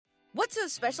What's so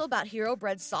special about Hero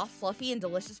Bread's soft, fluffy, and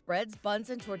delicious breads, buns,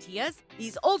 and tortillas?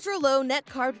 These ultra-low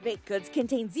net-carb baked goods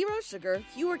contain zero sugar,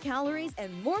 fewer calories,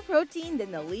 and more protein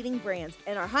than the leading brands,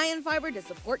 and are high in fiber to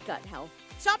support gut health.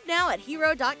 Shop now at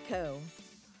hero.co.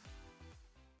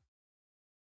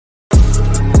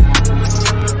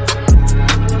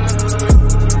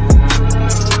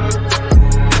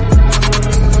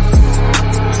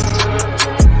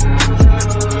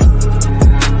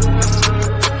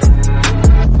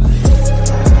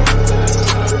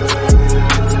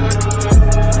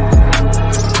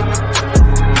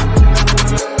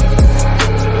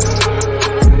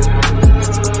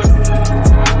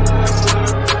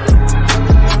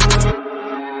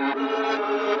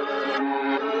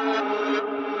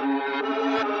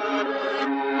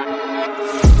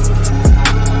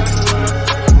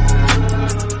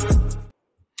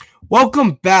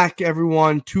 Welcome back,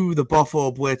 everyone, to the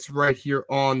Buffalo Blitz right here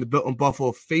on the Built in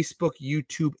Buffalo Facebook,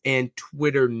 YouTube, and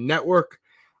Twitter network.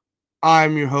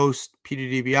 I'm your host, Peter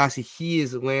DiBiase. He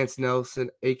is Lance Nelson,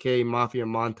 a.k.a. Mafia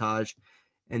Montage,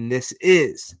 and this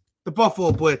is the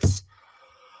Buffalo Blitz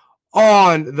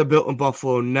on the Built in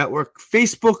Buffalo network,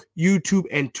 Facebook, YouTube,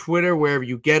 and Twitter. Wherever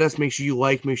you get us, make sure you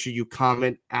like, make sure you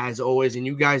comment, as always. And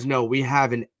you guys know we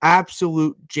have an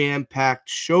absolute jam-packed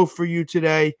show for you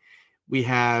today. We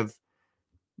have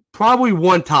probably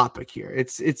one topic here.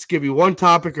 It's going to be one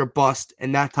topic or bust,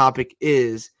 and that topic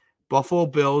is Buffalo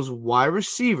Bills wide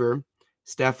receiver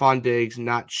Stefon Diggs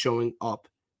not showing up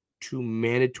to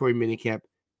mandatory minicamp,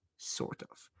 sort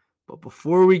of. But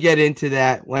before we get into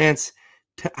that, Lance,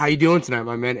 how you doing tonight,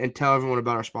 my man? And tell everyone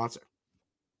about our sponsor.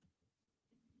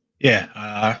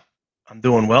 Yeah, I'm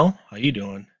doing well. How you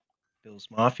doing, Bills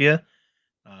Mafia?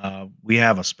 We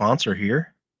have a sponsor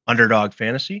here, Underdog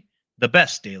Fantasy, the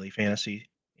best daily fantasy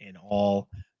in all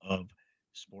of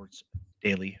sports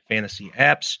daily fantasy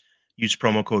apps. Use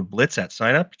promo code BLITZ at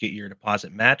sign up to get your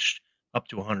deposit matched up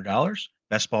to $100.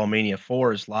 Best Ball Mania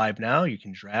 4 is live now. You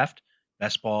can draft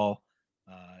best ball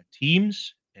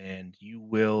teams, and you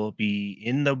will be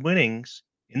in the runnings,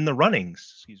 to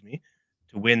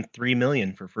win $3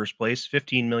 million for first place,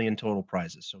 $15 million total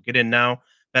prizes. So get in now.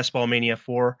 Best Ball Mania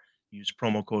 4. Use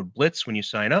promo code BLITZ when you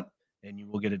sign up, and you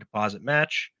will get a deposit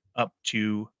match up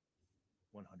to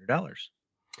 $100.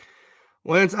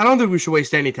 Lance, I don't think we should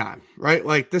waste any time, right?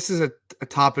 Like, this is a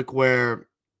topic where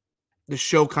the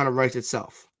show kind of writes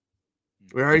itself.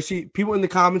 We already see people in the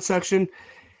comment section,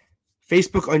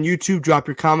 Facebook, on YouTube. Drop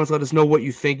your comments. Let us know what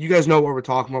you think. You guys know what we're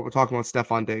talking about. We're talking about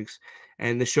Stefon Diggs,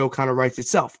 and the show kind of writes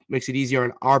itself. Makes it easier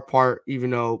on our part, even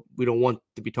though we don't want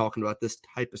to be talking about this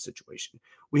type of situation.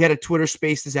 We had a Twitter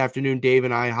space this afternoon. Dave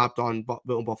and I hopped on Built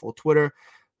in Buffalo Twitter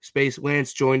space.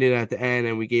 Lance joined in at the end,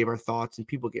 and we gave our thoughts, and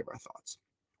people gave our thoughts.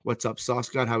 What's up, Sauce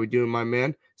God? How we doing, my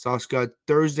man? Sauce God,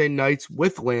 Thursday nights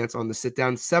with Lance on the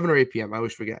sit-down, 7 or 8 p.m. I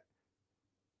always forget.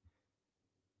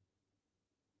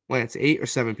 Lance, 8 or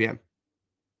 7 p.m.?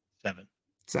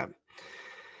 7.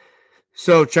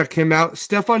 So check him out.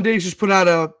 Stefon Diggs just put out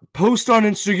a post on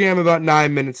Instagram about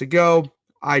 9 minutes ago.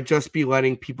 I just be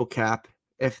letting people cap.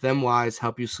 If them lies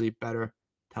help you sleep better,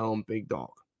 tell them big dog.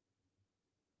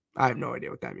 I have no idea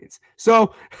what that means.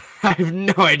 So I have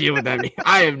no idea what that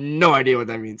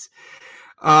means.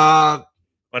 But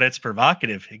it's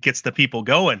provocative. It gets the people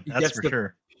going. That's for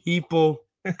sure. People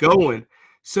going.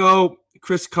 So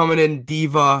Chris coming in,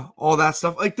 Diva, all that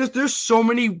stuff. Like there's so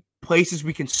many places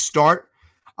we can start.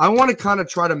 I want to kind of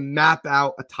try to map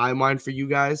out a timeline for you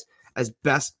guys as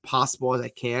best possible as I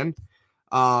can.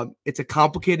 It's a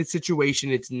complicated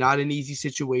situation. It's not an easy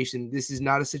situation. This is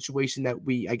not a situation that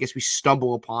we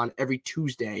stumble upon every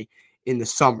Tuesday in the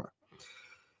summer.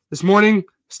 This morning,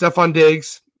 Stefon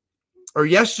Diggs, or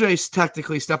yesterday,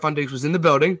 technically, Stefon Diggs was in the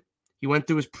building. He went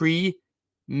through his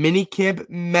pre-minicamp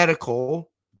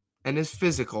medical and his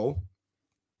physical.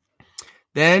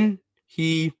 Then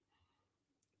he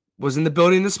was in the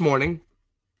building this morning,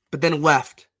 but then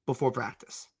left before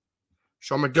practice.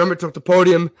 Sean McDermott took the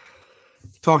podium,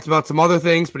 talked about some other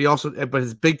things, but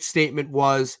his big statement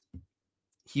was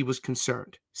he was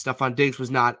concerned. Stefon Diggs was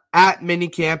not at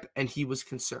minicamp, and he was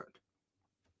concerned.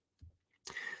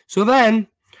 So then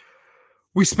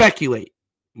we speculate.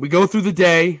 We go through the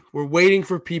day. We're waiting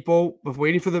for people. We're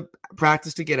waiting for the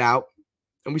practice to get out,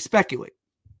 and we speculate.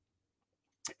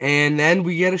 And then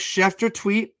we get a Schefter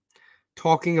tweet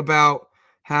talking about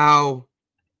how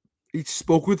he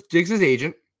spoke with Diggs'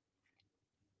 agent,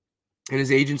 and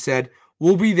his agent said,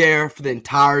 we'll be there for the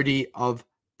entirety of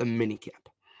the minicamp.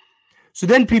 So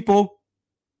then people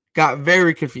got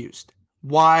very confused.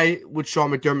 Why would Sean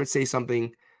McDermott say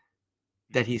something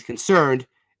that he's concerned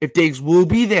if Diggs will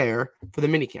be there for the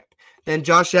minicamp? Then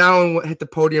Josh Allen hit the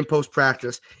podium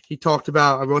post-practice. He talked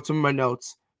about, I wrote some of my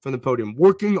notes from the podium,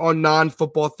 working on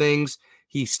non-football things.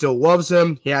 He still loves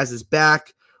him. He has his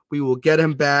back. We will get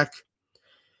him back.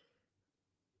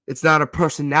 It's not a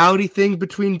personality thing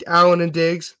between Allen and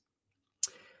Diggs.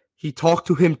 He talked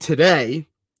to him today.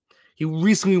 He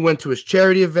recently went to his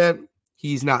charity event.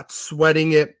 He's not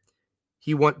sweating it.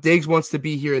 Diggs wants to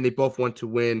be here, and they both want to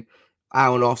win.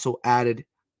 Allen also added,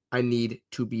 I need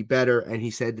to be better, and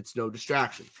he said it's no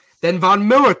distraction. Then Von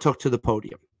Miller took to the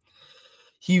podium.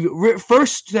 He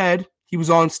first said he was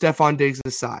on Stefon Diggs'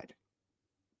 side.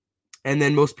 And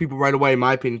then most people right away, in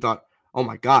my opinion, thought, oh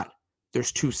my God,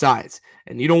 there's two sides.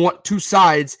 And you don't want two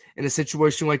sides in a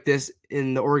situation like this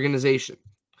in the organization.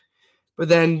 But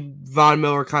then Von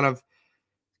Miller kind of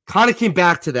came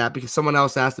back to that because someone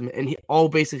else asked him, and he all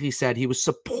basically said he was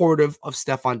supportive of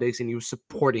Stefon Diggs and he was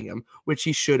supporting him, which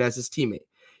he should as his teammate.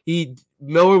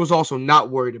 Miller was also not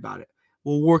worried about it.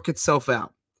 Will work itself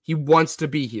out. He wants to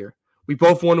be here. We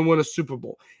both want to win a Super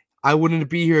Bowl. I wouldn't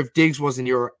be here if Diggs wasn't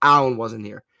here or Allen wasn't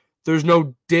here. There's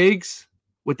no Diggs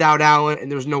without Allen,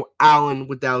 and there's no Allen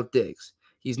without Diggs.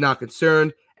 He's not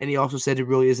concerned, and he also said it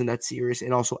really isn't that serious,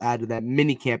 and also added that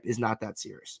minicamp is not that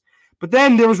serious. But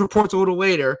then there was reports a little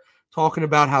later talking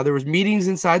about how there was meetings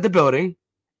inside the building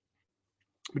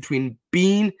between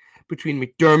Bean, between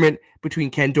McDermott, between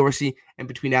Ken Dorsey, and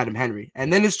between Adam Henry.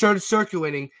 And then it started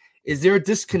circulating, is there a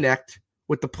disconnect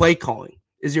with the play calling?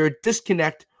 Is there a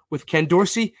disconnect with Ken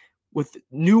Dorsey, with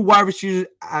new wide receivers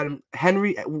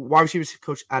wide receivers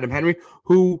coach Adam Henry,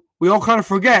 who we all kind of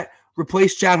forget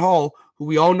replaced Chad Hall, who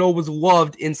we all know was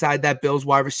loved inside that Bills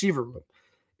wide receiver room.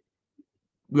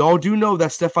 We all do know that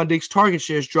Stefon Diggs' target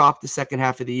shares dropped the second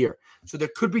half of the year. So there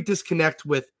could be disconnect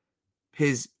with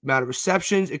his amount of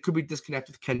receptions. It could be disconnect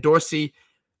with Ken Dorsey.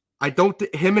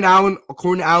 Him and Allen,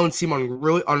 according to Allen, seem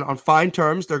on fine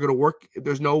terms. They're going to work.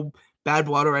 There's no bad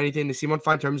blood or anything. They seem on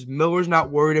fine terms. Miller's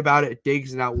not worried about it. Diggs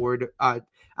is not worried.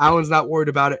 Allen's not worried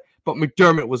about it. But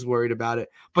McDermott was worried about it.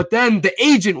 But then the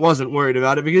agent wasn't worried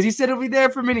about it because he said he'll be there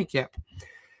for minicamp.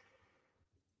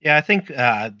 Yeah, I think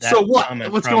so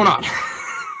what? What's going on?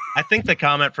 I think the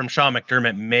comment from Sean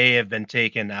McDermott may have been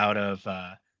taken out of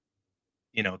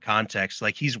context.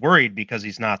 Like, he's worried because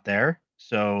he's not there.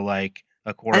 So, like,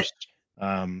 of course,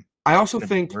 I also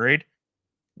think worried.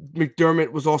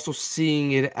 McDermott was also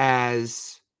seeing it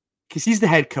as, because he's the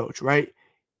head coach, right?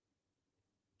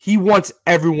 He wants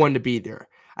everyone to be there.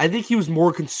 I think he was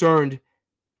more concerned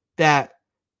that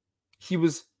Diggs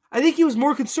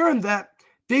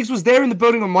was there in the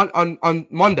building on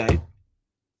Monday.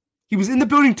 He was in the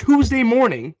building Tuesday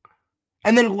morning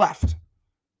and then left.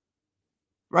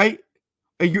 Right?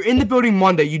 You're in the building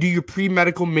Monday. You do your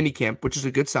pre-medical minicamp, which is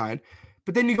a good sign.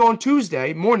 But then you go on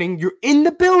Tuesday morning. You're in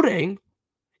the building.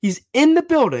 He's in the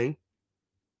building.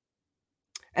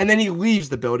 And then he leaves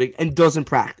the building and doesn't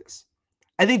practice.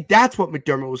 I think that's what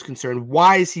McDermott was concerned.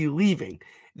 Why is he leaving?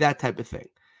 That type of thing.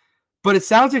 But it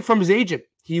sounds like from his agent,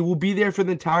 he will be there for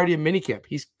the entirety of minicamp.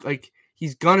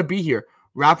 He's going to be here.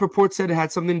 Rappaport said it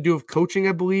had something to do with coaching,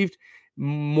 I believed,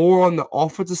 more on the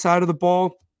offensive side of the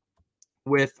ball,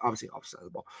 with obviously offensive side of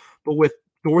the ball, but with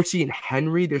Dorsey and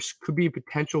Henry, there could be a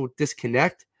potential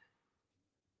disconnect.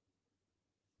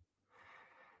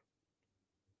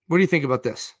 What do you think about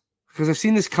this? Because I've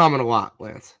seen this comment a lot,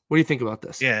 Lance. What do you think about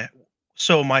this? Yeah.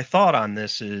 So my thought on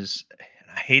this is,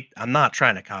 I'm not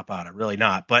trying to cop out, I'm really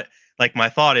not, but like my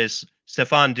thought is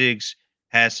Stefon Diggs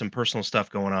has some personal stuff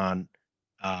going on.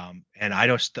 And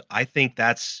I think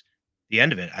that's the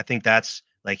end of it. I think that's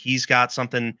like, he's got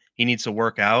something he needs to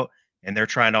work out, and they're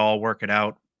trying to all work it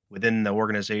out within the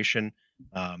organization.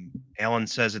 Allen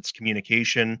says it's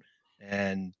communication,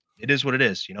 and it is what it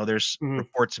is. There's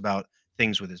reports about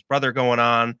things with his brother going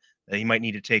on that he might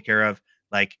need to take care of.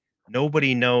 Like,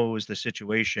 nobody knows the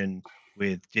situation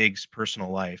with Diggs'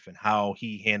 personal life and how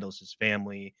he handles his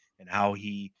family and how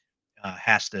he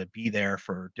has to be there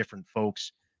for different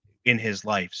folks in his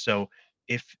life. So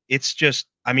if it's just,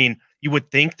 you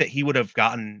would think that he would have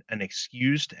gotten an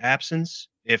excused absence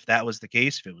if that was the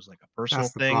case, if it was like a personal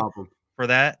thing for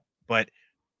that. But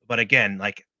again,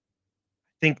 like,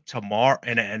 I think tomorrow,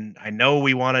 and I know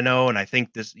we want to know, and I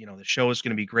think this, the show is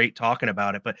going to be great talking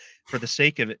about it, but for the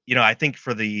sake of it, I think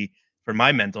for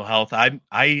my mental health,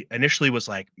 I initially was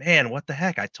like, man, what the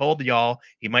heck? I told y'all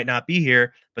he might not be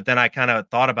here, but then I kind of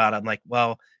thought about it. I'm like,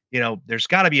 well, there's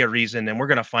got to be a reason, and we're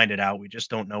going to find it out. We just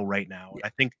don't know right now. Yeah. I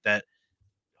think that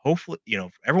hopefully,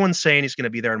 everyone's saying he's going to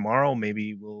be there tomorrow.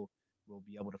 Maybe we'll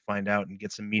be able to find out and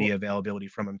get some media availability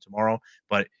from him tomorrow.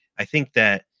 But I think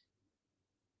that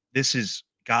this has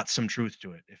got some truth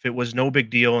to it. If it was no big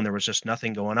deal and there was just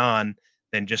nothing going on,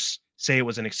 than just say it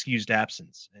was an excused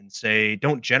absence and say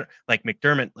don't like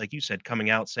McDermott, like you said,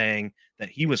 coming out saying that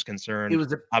he was It concerned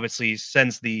was a obviously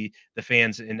sends the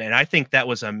fans, and I think that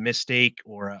was a mistake,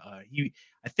 or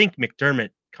I think McDermott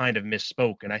kind of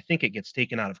misspoke, and I think it gets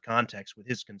taken out of context with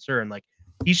his concern. Like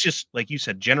he's just, like you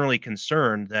said, generally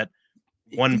concerned that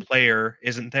one player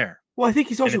isn't there, well, I think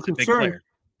he's and also it's a big concerned player.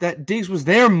 that Diggs was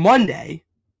there Monday,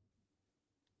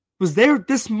 was there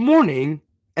this morning,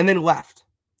 and then left.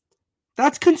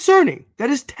 That's concerning. That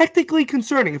is technically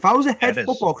concerning. If I was a Yeah, head it is,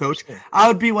 football for coach, sure. I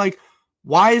would be like,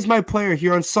 why is my player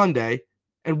here on Sunday,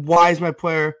 and why is my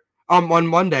player on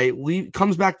Monday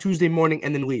comes back Tuesday morning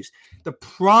and then leaves? The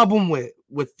problem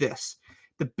with this,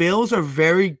 the Bills are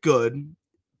very good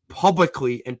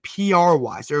publicly and PR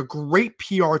wise. They're a great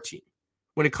PR team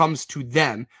when it comes to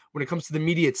them. When it comes to the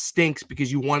media, it stinks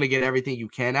because you want to get everything you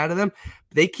can out of them.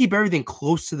 But they keep everything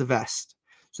close to the vest.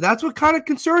 So that's what kind of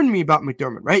concerned me about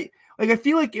McDermott, right? Like, I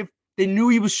feel like if they knew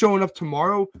he was showing up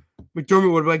tomorrow,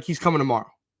 McDermott would be like, he's coming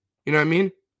tomorrow. You know what I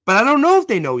mean? But I don't know if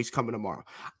they know he's coming tomorrow.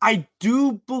 I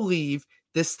do believe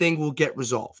this thing will get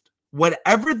resolved.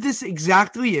 Whatever this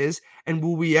exactly is, and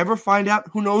will we ever find out?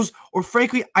 Who knows? Or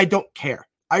frankly, I don't care.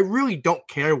 I really don't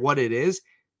care what it is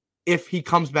if he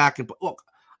comes back and look,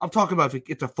 I'm talking about if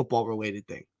it's a football related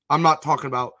thing. I'm not talking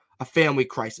about a family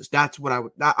crisis. That's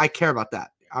what I care about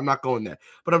that. I'm not going there.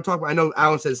 But I'm talking about, I know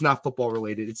Alan said it's not football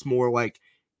related. It's more like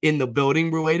in the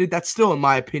building related. That's still, in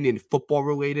my opinion, football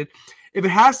related. If it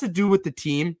has to do with the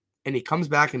team and he comes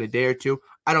back in a day or two,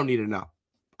 I don't need to know.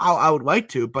 I would like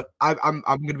to, but I'm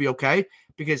going to be okay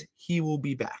because he will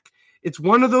be back. It's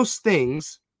one of those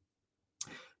things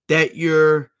that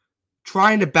you're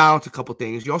trying to balance a couple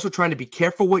things. You're also trying to be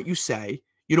careful what you say.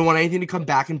 You don't want anything to come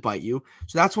back and bite you.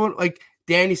 So that's what, like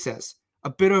Danny says, a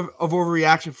bit of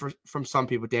overreaction from some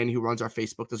people. Danny, who runs our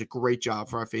Facebook, does a great job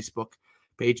for our Facebook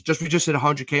page. We just hit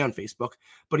 100K on Facebook.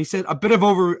 But he said a bit of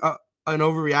an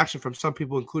overreaction from some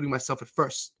people, including myself at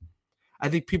first. I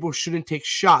think people shouldn't take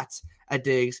shots at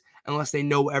Diggs unless they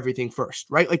know everything first,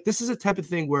 right? Like, this is a type of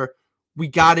thing where we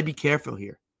got to be careful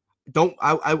here.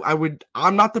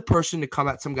 I'm not the person to come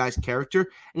at some guy's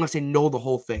character unless they know the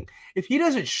whole thing. If he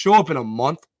doesn't show up in a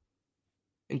month,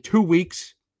 in 2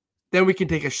 weeks, then we can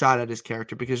take a shot at his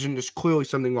character because there's clearly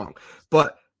something wrong.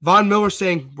 But Von Miller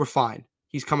saying we're fine.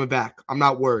 He's coming back. I'm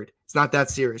not worried. It's not that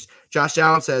serious. Josh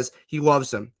Allen says he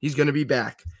loves him. He's going to be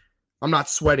back. I'm not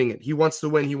sweating it. He wants to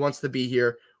win. He wants to be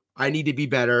here. I need to be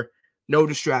better. No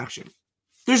distraction.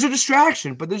 There's a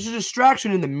distraction, but there's a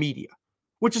distraction in the media,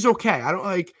 which is okay. I don't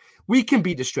like, we can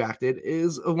be distracted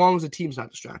as long as the team's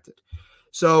not distracted.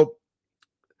 So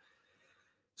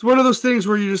it's one of those things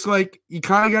where you're just like, you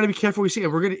kind of got to be careful what you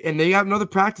see. And they got another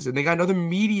practice and they got another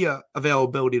media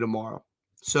availability tomorrow.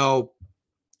 So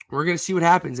we're going to see what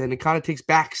happens. And it kind of takes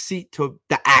back seat to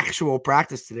the actual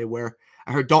practice today, where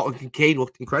I heard Dalton Kincaid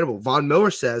looked incredible. Von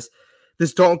Miller says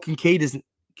this Dalton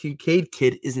Kincaid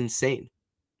kid is insane.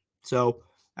 So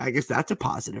I guess that's a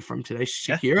positive from today.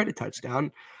 Shakir had a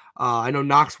touchdown. I know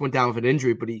Knox went down with an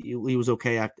injury, but he was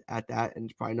okay at that,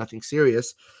 and probably nothing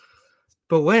serious.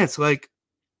 But Lance, like,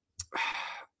 I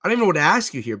don't even know what to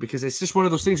ask you here, because it's just one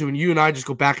of those things when you and I just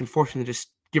go back and forth and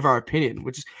just give our opinion,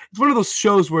 which is, it's one of those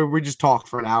shows where we just talk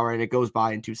for an hour and it goes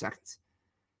by in 2 seconds.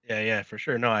 Yeah, for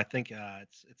sure. No, I think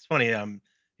it's funny.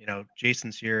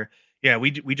 Jason's here. Yeah,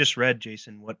 we just read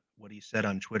Jason what he said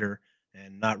on Twitter,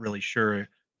 and not really sure.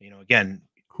 Again,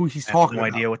 Who he's I have talking no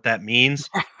about. idea what that means,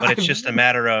 but it's just a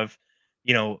matter of,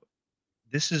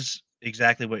 this is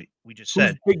exactly what we just Who's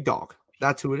said. Big Dog?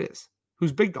 That's who it is.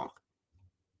 Who's Big Dog?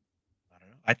 I don't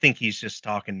know. I think he's just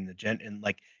talking and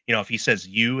like, if he says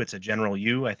you, it's a general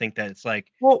you. I think that it's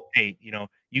like, Well, hey,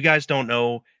 you guys don't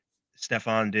know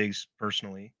Stefon Diggs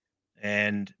personally,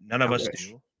 and none of I us wish.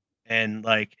 do. And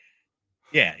like,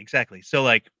 yeah, exactly. So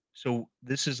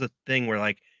this is the thing where,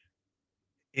 like,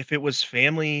 if it was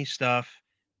family stuff,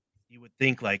 you would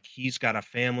think like he's got a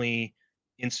family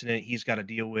incident he's got to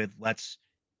deal with. Let's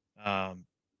um,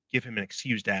 give him an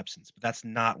excused absence, but that's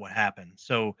not what happened.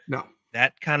 So No.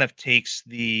 that kind of takes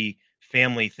the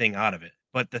family thing out of it.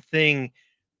 But the thing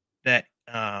that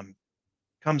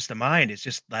comes to mind is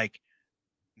just like,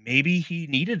 maybe he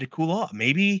needed to cool off.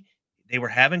 Maybe they were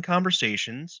having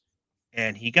conversations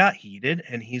and he got heated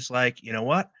and he's like, you know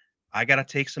what? I gotta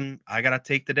take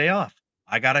the day off.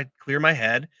 I gotta clear my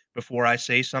head before I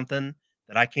say something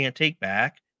that I can't take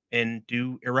back and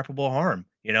do irreparable harm.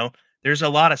 There's a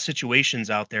lot of situations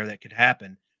out there that could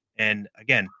happen. And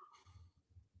again,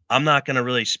 I'm not going to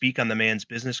really speak on the man's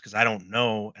business because I don't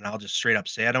know, and I'll just straight up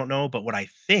say I don't know. But what I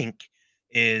think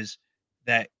is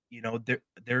that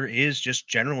there is just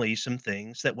generally some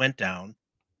things that went down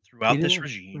throughout didn't this want-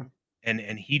 regime,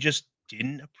 and he just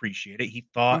didn't appreciate it. He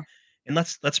Yeah. thought, and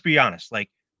let's be honest,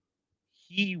 like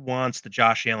he wants the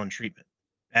Josh Allen treatment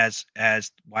as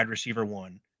wide receiver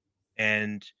one,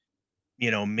 and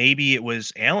maybe it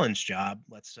was Allen's job,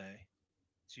 let's say,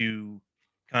 to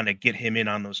kind of get him in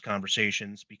on those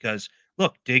conversations because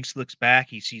look, Diggs looks back,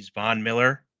 he sees Von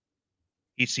Miller,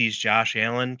 he sees Josh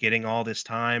Allen getting all this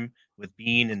time with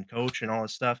Bean and coach and all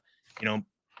this stuff.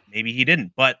 Maybe he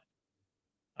didn't, but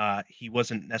he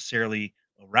wasn't necessarily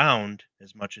around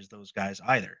as much as those guys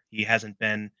either. He hasn't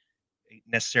been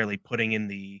necessarily putting in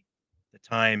the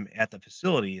time at the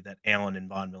facility that Allen and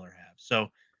Von Miller have.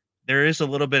 So there is a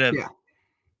little bit of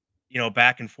Yeah.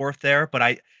 back and forth there, but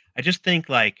I just think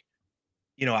like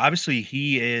obviously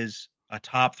he is a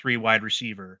top 3 wide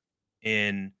receiver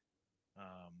in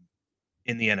um,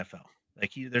 in the NFL.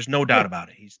 Like there's no doubt Yeah. about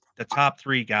it. He's the top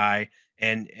 3 guy,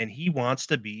 and he wants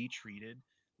to be treated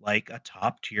like a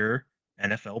top tier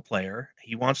NFL player.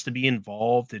 He wants to be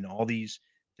involved in all these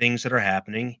things that are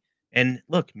happening. And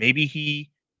look,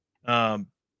 um,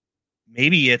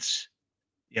 maybe it's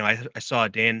I saw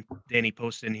Danny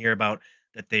posted in here about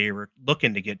that they were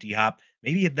looking to get D Hop.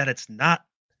 Maybe that it's not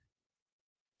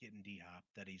getting D Hop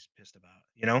that he's pissed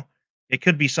about. It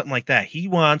could be something like that. He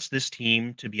wants this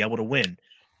team to be able to win,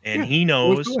 and Yeah. He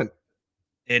wants to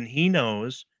win. he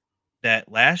knows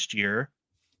that last year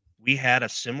we had a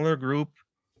similar group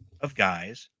of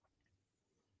guys,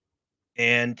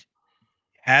 and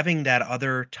having that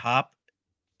other top,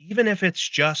 even if it's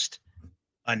just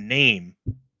a name,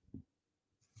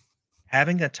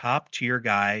 having a top tier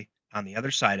guy on the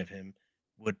other side of him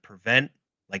would prevent,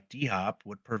 like D Hop,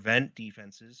 would prevent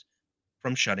defenses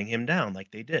from shutting him down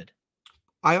like they did.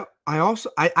 I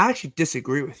actually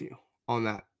disagree with you on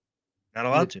that. Not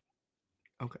allowed to.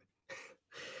 Okay.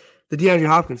 The DeAndre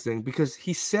Hopkins thing, because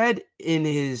he said in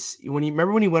his when he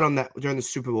went on that during the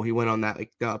Super Bowl, he went on that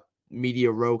like the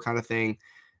media row kind of thing,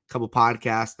 a couple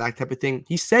podcasts, that type of thing.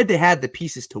 He said they had the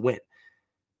pieces to win.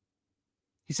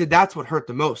 He said that's what hurt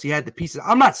the most. He had the pieces.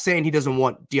 I'm not saying he doesn't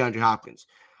want DeAndre Hopkins.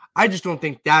 I just don't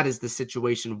think that is the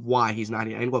situation why he's not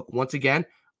here. And look, once again,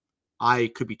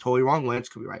 I could be totally wrong. Lance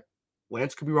could be right.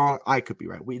 Lance could be wrong. I could be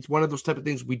right. It's one of those type of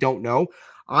things we don't know.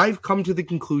 I've come to the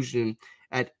conclusion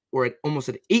almost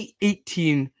at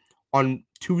 8:18 on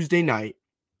Tuesday night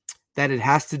that it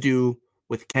has to do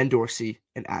with Ken Dorsey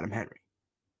and Adam Henry.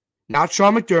 Not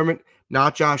Sean McDermott,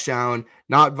 not Josh Allen,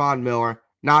 not Von Miller,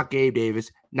 not Gabe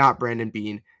Davis, not Brandon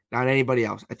Bean, not anybody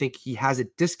else. I think he has a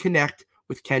disconnect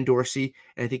with Ken Dorsey,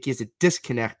 and I think he has a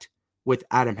disconnect with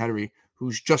Adam Henry,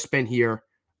 who's just been here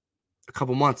a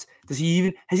couple months. Has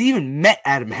he even met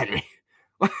Adam Henry?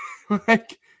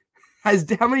 Like,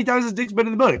 how many times has Diggs been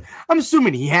in the building? I'm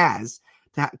assuming he has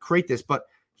to create this, but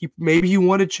maybe he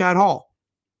wanted Chad Hall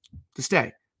to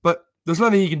stay. But there's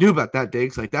nothing you can do about that,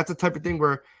 Diggs. Like, that's the type of thing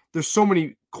where there's so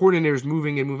many coordinators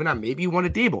moving and moving on. Maybe you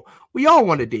wanted Dable. We all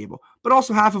wanted Dable, but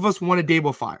also half of us wanted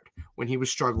Dable fired when he was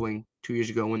struggling 2 years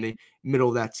ago when they middle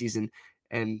of that season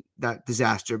and that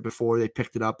disaster before they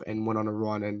picked it up and went on a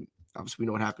run. And obviously we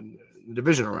know what happened in the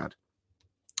divisional round.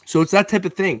 So it's that type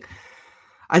of thing.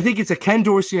 I think it's a Ken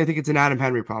Dorsey. I think it's an Adam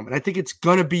Henry problem. And I think it's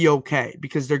going to be okay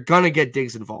because they're going to get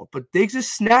Diggs involved. But Diggs'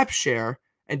 snap share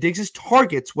and Diggs'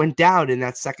 targets went down in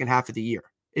that second half of the year.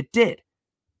 It did.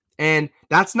 And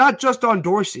that's not just on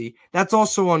Dorsey. That's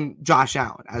also on Josh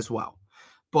Allen as well.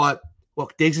 But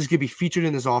look, Diggs is going to be featured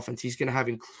in this offense. He's going to have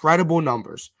incredible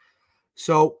numbers.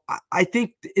 So I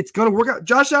think it's going to work out.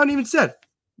 Josh Allen even said,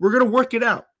 we're going to work it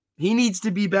out. He needs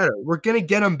to be better. We're going to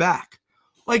get him back.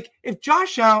 Like, if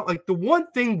Josh Allen, like, the one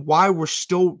thing why we're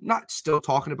not still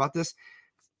talking about this,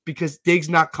 because Diggs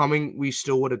not coming, we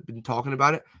still would have been talking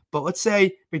about it. But let's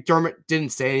say McDermott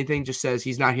didn't say anything, just says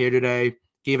he's not here today,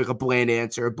 gave like a bland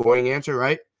answer, a boring answer,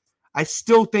 right? I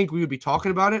still think we would be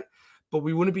talking about it, but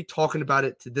we wouldn't be talking about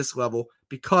it to this level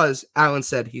because Allen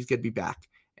said he's going to be back.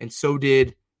 And so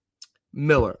did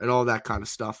Miller and all that kind of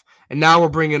stuff. And now we're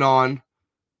bringing on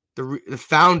the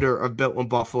founder of Built in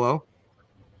Buffalo,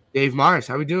 Dave Myers.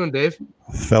 How we doing, Dave?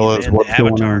 Fellas, man, what's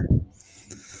going Avatar. on?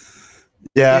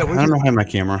 Yeah, I where's don't know how my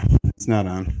camera. It's not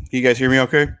on. Can you guys hear me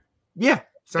okay? Yeah.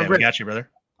 Yeah, we got you, brother.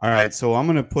 All right, so I'm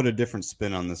going to put a different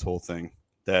spin on this whole thing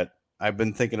that I've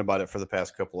been thinking about it for the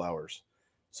past couple hours.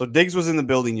 So Diggs was in the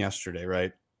building yesterday,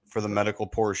 right, for the medical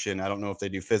portion. I don't know if they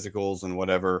do physicals and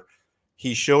whatever.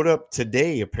 He showed up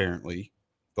today, apparently,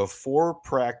 before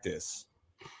practice.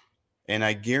 And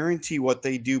I guarantee what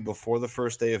they do before the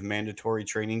first day of mandatory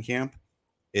training camp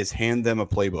is hand them a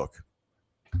playbook.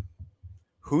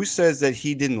 Who says that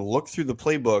he didn't look through the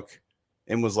playbook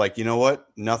and was like, you know what?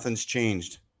 Nothing's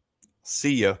changed.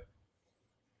 See ya.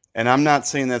 And I'm not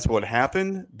saying that's what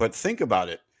happened, but think about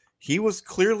it. He was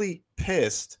clearly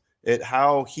pissed at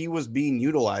how he was being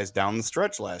utilized down the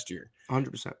stretch last year.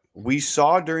 100%. We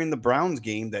saw during the Browns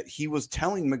game that he was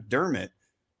telling McDermott,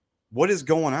 what is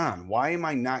going on? Why am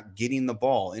I not getting the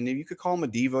ball? And you could call him a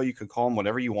diva, you could call him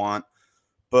whatever you want,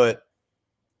 but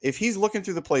if he's looking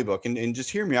through the playbook, and just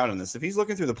hear me out on this, if he's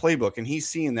looking through the playbook and he's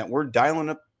seeing that we're dialing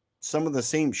up some of the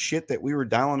same shit that we were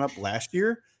dialing up last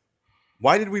year,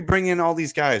 why did we bring in all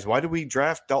these guys? Why did we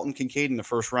draft Dalton Kincaid in the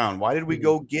first round? Why did we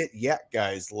go get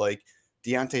guys like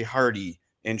Deontay Hardy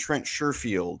and Trent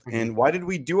Sherfield? And why did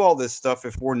we do all this stuff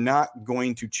if we're not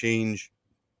going to change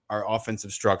our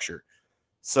offensive structure?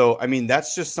 So, I mean,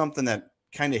 that's just something that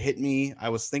kind of hit me. I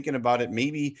was thinking about it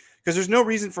maybe because there's no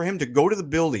reason for him to go to the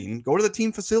building, go to the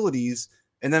team facilities,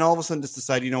 and then all of a sudden just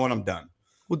decide, you know what, I'm done.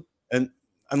 Well, and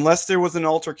unless there was an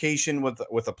altercation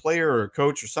with a player or a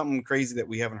coach or something crazy that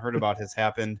we haven't heard about has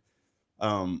happened.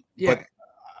 But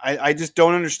I just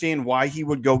don't understand why he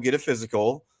would go get a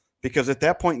physical, because at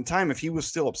that point in time, if he was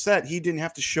still upset, he didn't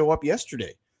have to show up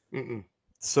yesterday.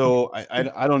 So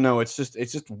I don't know. It's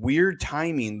just weird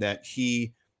timing that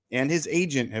he and his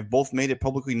agent have both made it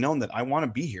publicly known that I want to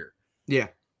be here. Yeah.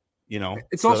 You know,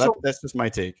 it's so also that's just my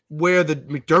take. Where the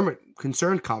McDermott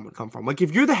concern comment come from. Like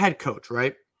if you're the head coach,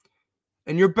 right?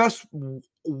 And your best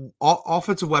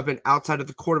offensive weapon outside of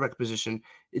the quarterback position,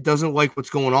 it doesn't like what's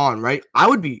going on, right? I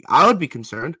would be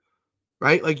concerned,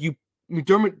 right? Like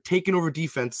McDermott taking over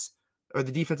defense or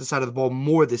the defensive side of the ball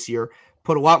more this year,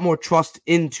 put a lot more trust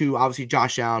into obviously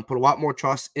Josh Allen, put a lot more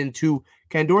trust into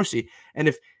Ken Dorsey. And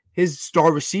if his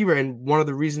star receiver and one of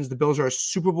the reasons the Bills are a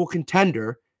Super Bowl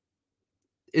contender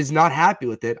is not happy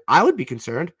with it, I would be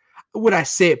concerned. Would I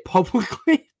say it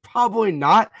publicly? Probably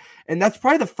not. And that's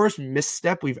probably the first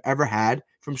misstep we've ever had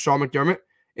from Sean McDermott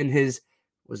in his,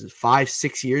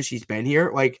 5-6 years he's been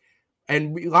here. Like,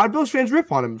 and a lot of Bills fans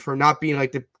rip on him for not being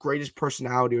like the greatest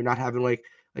personality or not having like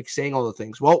saying all the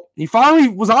things. Well, he finally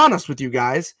was honest with you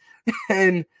guys,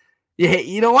 and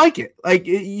you don't like it. Like,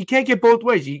 you can't get both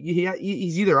ways.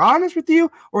 He's either honest with you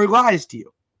or he lies to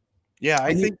you. Yeah,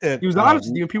 I think that he was honest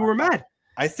with you and people were mad.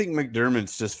 I think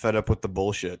McDermott's just fed up with the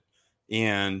bullshit.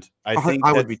 And I think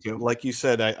I would be too. Like you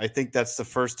said, I think that's the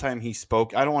first time he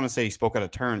spoke. I don't want to say he spoke out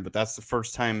of turn, but that's the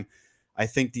first time I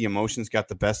think the emotions got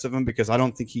the best of him, because I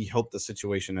don't think he helped the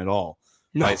situation at all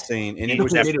by saying, and he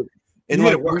was just, and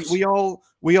like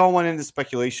we all went into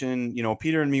speculation. You know,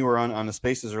 Peter and me were on the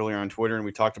spaces earlier on Twitter, and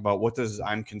we talked about what does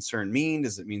 "I'm concerned" mean?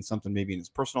 Does it mean something maybe in his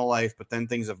personal life? But then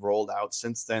things have rolled out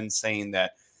since then saying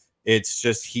that it's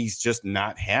just he's just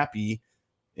not happy.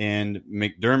 And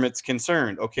McDermott's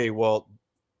concerned. Okay, well,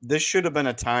 this should have been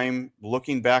a time,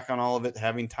 looking back on all of it,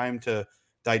 having time to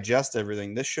digest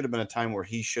everything, this should have been a time where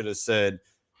he should have said,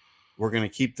 we're going to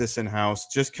keep this in-house,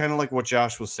 just kind of like what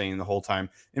Josh was saying the whole time.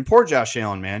 And poor Josh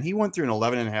Allen, man, he went through an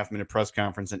 11.5-minute press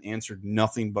conference and answered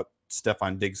nothing but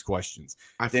Stefon Diggs questions.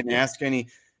 They didn't ask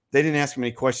him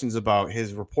any questions about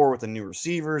his rapport with the new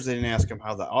receivers. They didn't ask him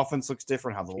how the offense looks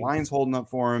different, how the line's holding up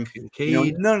for him.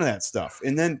 None of that stuff.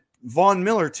 And then Von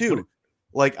Miller too.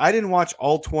 Like, I didn't watch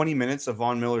all 20 minutes of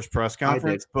Von Miller's press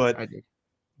conference, but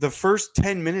the first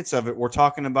 10 minutes of it, we're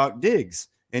talking about Diggs.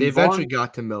 And they eventually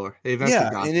got to Miller.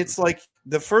 It's like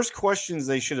the first questions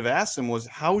they should have asked him was,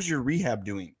 "How's your rehab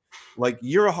doing? Like,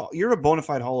 you're a bona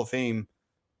fide Hall of Fame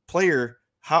player.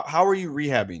 How are you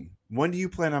rehabbing? When do you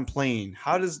plan on playing?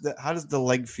 How does the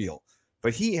leg feel?"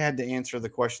 But he had to answer the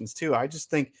questions too. I just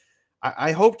think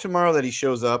I hope tomorrow that he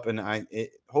shows up, and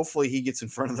hopefully he gets in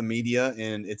front of the media,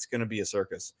 and it's going to be a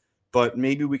circus. But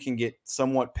maybe we can get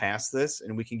somewhat past this,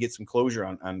 and we can get some closure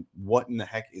on what in the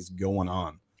heck is going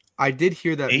on. I did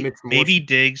hear that maybe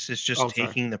Diggs is just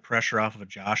taking the pressure off of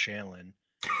Josh Allen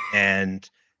and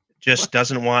just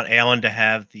doesn't want Allen to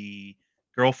have the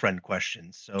girlfriend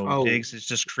questions. So Diggs is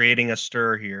just creating a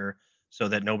stir here so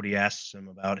that nobody asks him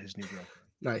about his new girlfriend.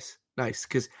 Nice.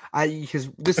 Because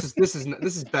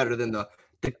this is better than the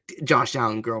Josh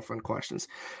Allen girlfriend questions.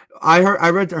 I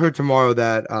heard tomorrow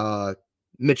that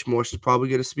Mitch Morse is probably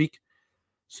going to speak.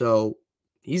 So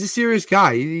he's a serious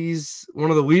guy. He's one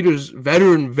of the leaders,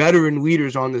 veteran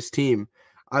leaders on this team.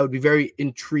 I would be very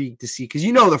intrigued to see, because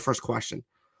the first question.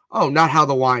 Oh, not how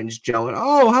the line's gelling.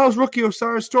 Oh, how's rookie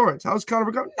Osiris Torrance? How's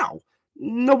Connor McGovern? No,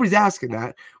 nobody's asking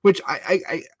that, which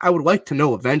I would like to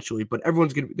know eventually, but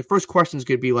the first question is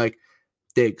going to be like,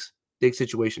 Diggs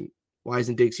situation. Why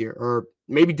isn't Diggs here? Or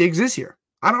maybe Diggs is here.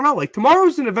 I don't know. Like,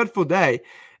 tomorrow's an eventful day.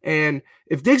 And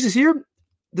if Diggs is here,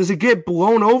 does it get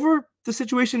blown over, the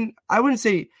situation? I wouldn't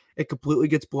say it completely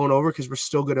gets blown over, because we're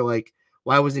still going to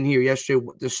why wasn't he here yesterday?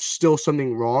 There's still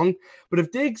something wrong. But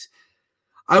if Diggs,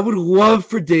 I would love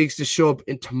for Diggs to show up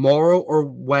in tomorrow or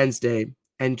Wednesday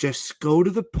and just go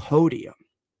to the podium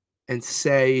and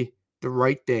say the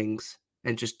right things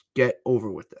and just get over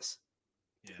with this.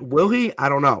 Yeah. Will he? I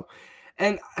don't know.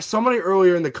 And somebody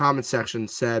earlier in the comment section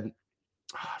said,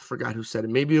 I forgot who said it.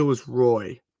 Maybe it was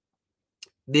Roy.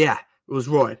 Yeah, it was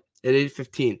Roy at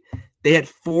 8:15. They had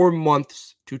 4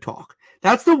 months to talk.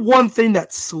 That's the one thing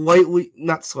that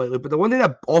not slightly, but the one thing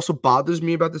that also bothers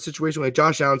me about the situation. Like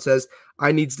Josh Allen says,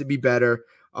 I needs to be better.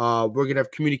 We're going to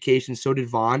have communication. So did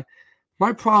Vaughn.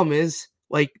 My problem is,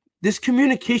 like, this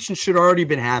communication should already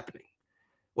been happening.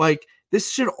 Like,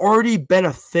 this should already been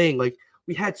a thing. Like,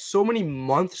 we had so many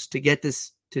months to get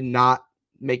this to not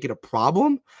make it a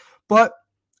problem. But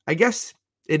I guess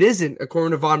it isn't,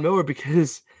 according to Von Miller,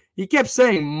 because he kept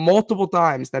saying multiple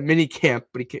times that minicamp,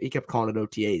 but he kept calling it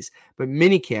OTAs, but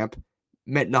minicamp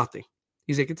meant nothing.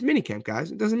 He's like, it's minicamp,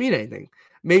 guys. It doesn't mean anything.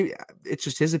 Maybe it's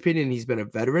just his opinion. He's been a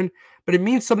veteran, but it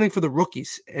means something for the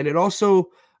rookies. And it also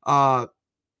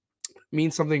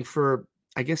means something for,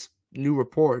 I guess, new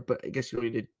report, but I guess you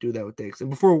don't need to do that with things. And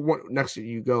before next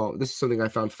you go, this is something I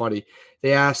found funny.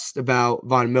 They asked about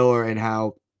Von Miller and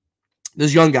how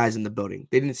there's young guys in the building.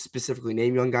 They didn't specifically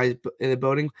name young guys in the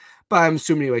building, but I'm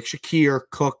assuming like Shakir,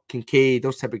 Cook, Kincaid,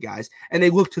 those type of guys. And they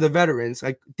look to the veterans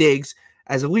like Diggs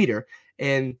as a leader.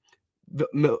 And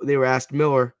they were asked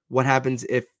Miller, what happens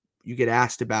if you get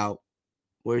asked about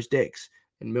where's Diggs?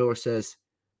 And Miller says,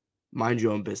 mind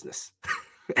your own business.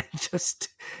 And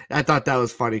I thought that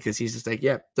was funny because he's just like,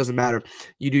 yeah, doesn't matter.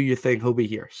 You do your thing. He'll be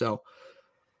here. So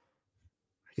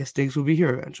I guess Diggs will be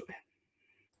here eventually.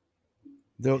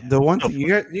 The one thing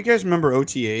you guys remember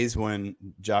OTAs when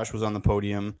Josh was on the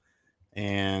podium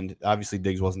and obviously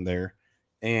Diggs wasn't there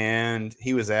and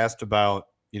he was asked about,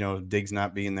 Diggs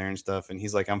not being there and stuff. And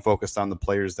he's like, I'm focused on the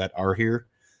players that are here.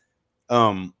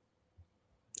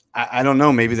 I don't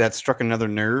know. Maybe that struck another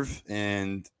nerve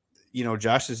and,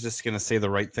 Josh is just going to say the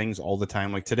right things all the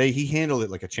time. Like today, he handled it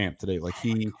like a champ today. Like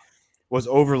he was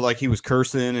over, like he was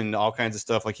cursing and all kinds of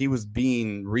stuff. Like he was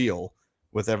being real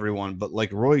with everyone. But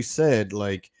like Roy said,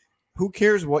 like, who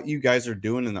cares what you guys are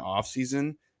doing in the off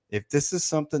season? If this is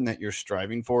something that you're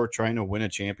striving for, trying to win a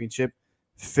championship,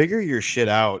 figure your shit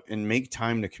out and make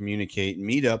time to communicate,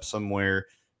 meet up somewhere,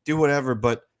 do whatever.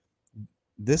 But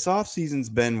this off season's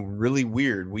been really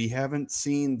weird. We haven't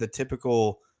seen the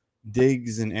typical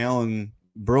Diggs and Allen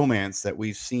bromance that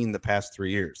we've seen the past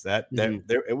 3 years.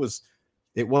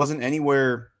 It wasn't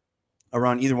anywhere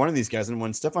around either one of these guys. And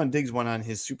when Stefon Diggs went on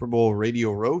his Super Bowl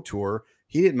Radio Row tour,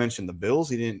 he didn't mention the Bills.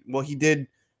 He did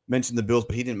mention the Bills,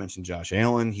 but he didn't mention Josh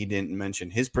Allen. He didn't mention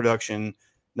his production.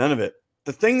 None of it.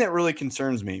 The thing that really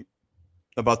concerns me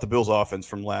about the Bills offense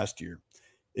from last year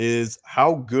is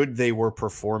how good they were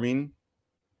performing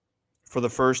for the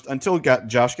first, until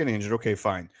Josh got injured. Okay,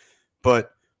 fine.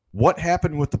 But what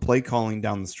happened with the play calling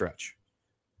down the stretch?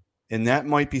 And that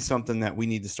might be something that we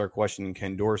need to start questioning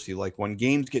Ken Dorsey. Like when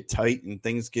games get tight and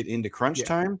things get into crunch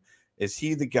time, is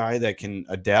he the guy that can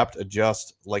adapt,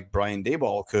 adjust like Brian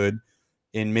Daboll could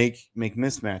and make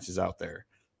mismatches out there?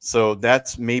 So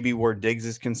that's maybe where Diggs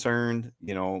is concerned.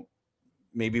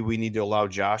 Maybe we need to allow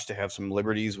Josh to have some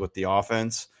liberties with the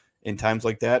offense in times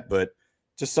like that. But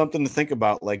just something to think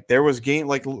about. Like there was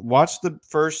watch the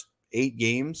first 8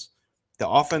 games. The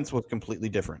offense was completely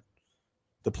different.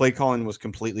 The play calling was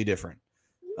completely different.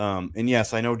 And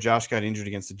yes, I know Josh got injured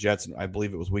against the Jets, and I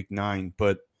believe it was week 9,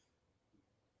 but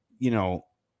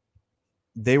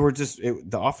they were the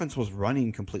offense was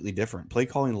running completely different. Play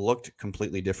calling looked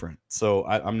completely different. So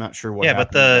I'm not sure what happened.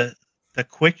 But the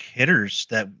quick hitters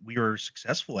that we were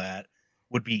successful at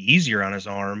would be easier on his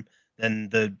arm than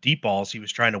the deep balls he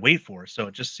was trying to wait for. So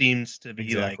it just seems to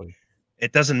be like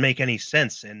it doesn't make any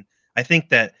sense. And I think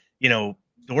that,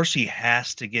 Dorsey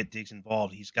has to get Diggs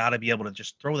involved. He's got to be able to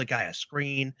just throw the guy a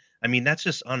screen. I mean, that's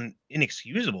just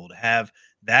inexcusable to have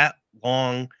that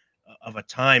long of a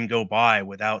time go by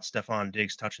without Stefon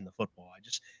Diggs touching the football.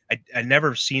 I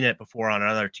never seen it before on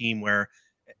another team where,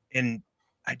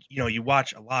 you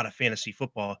watch a lot of fantasy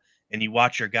football and you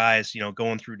watch your guys,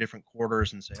 going through different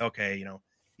quarters and say, okay,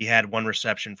 he had 1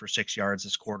 reception for 6 yards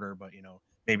this quarter, but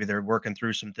maybe they're working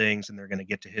through some things and they're going to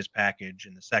get to his package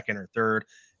in the second or third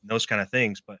and those kind of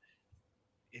things. But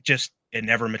it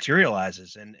never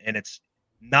materializes. And it's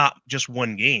not just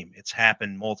one game. It's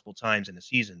happened multiple times in a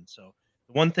season. So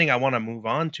the one thing I want to move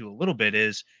on to a little bit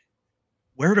is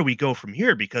where do we go from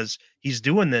here? Because he's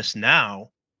doing this now.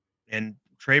 And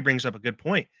Trey brings up a good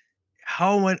point.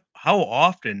 How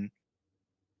often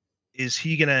is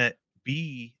he going to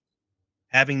be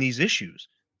having these issues?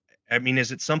 I mean,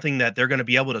 is it something that they're going to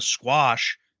be able to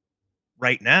squash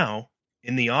right now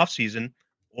in the offseason?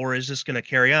 or is this going to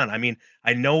carry on? I mean,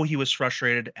 I know he was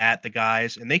frustrated at the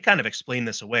guys, and they kind of explained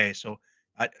this away. So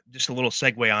just a little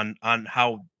segue on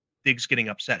how Diggs getting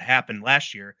upset happened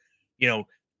last year. You know,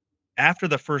 after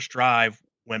the first drive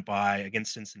went by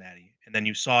against Cincinnati, and then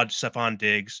you saw Stefon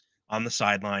Diggs on the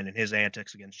sideline and his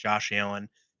antics against Josh Allen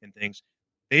and things,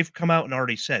 they've come out and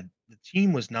already said the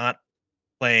team was not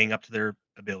playing up to their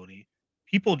ability.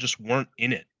 People just weren't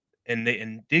in it.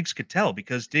 And Diggs could tell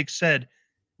because Diggs said,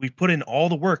 "We've put in all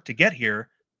the work to get here,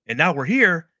 and now we're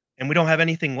here and we don't have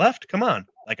anything left. Come on.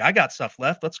 Like I got stuff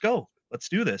left. Let's go. Let's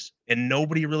do this." And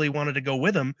nobody really wanted to go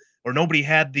with him, or nobody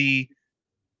had the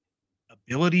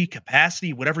ability,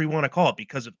 capacity, whatever you want to call it,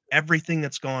 because of everything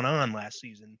that's gone on last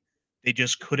season. They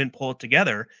just couldn't pull it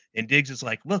together. And Diggs is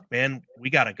like, "Look, man, we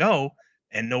got to go."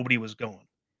 And nobody was going.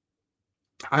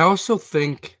 I also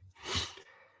think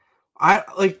I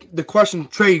like the question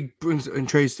Trey brings, and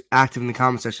Trey's active in the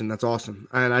comment section. That's awesome.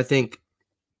 And I think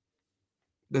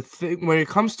the thing when it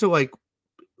comes to like,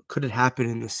 could it happen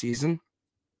in the season?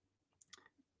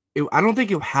 I don't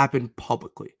think it'll happen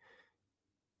publicly,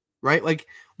 right? Like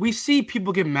we see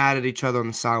people get mad at each other on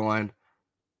the sideline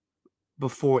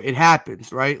before it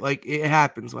happens, right? Like it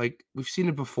happens. Like we've seen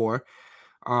it before.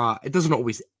 It doesn't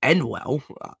always end well,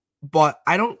 but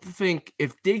I don't think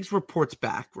if Diggs reports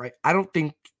back, right? I don't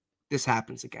think this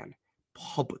happens again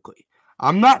publicly.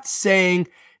 I'm not saying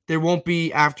there won't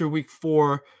be after week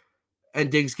 4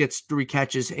 and Diggs gets 3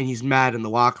 catches and he's mad in the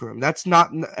locker room. That's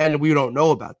not, and we don't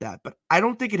know about that, but I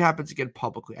don't think it happens again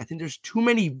publicly. I think there's too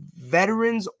many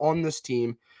veterans on this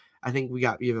team. I think you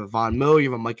have a Von Miller,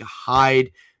 you have a Micah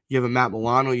Hyde, you have a Matt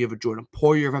Milano, you have a Jordan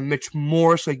Poyer, you have a Mitch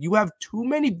Morse. Like you have too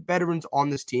many veterans on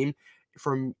this team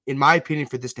in my opinion,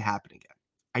 for this to happen again.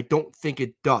 I don't think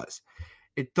it does.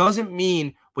 It doesn't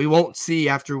mean we won't see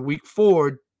after week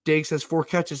 4, Diggs has 4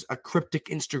 catches, a cryptic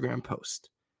Instagram post.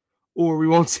 Or we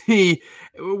won't see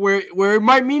where it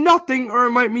might mean nothing or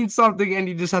it might mean something and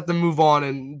you just have to move on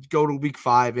and go to week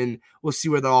 5 and we'll see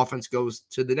where the offense goes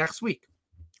to the next week.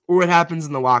 Or what happens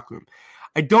in the locker room.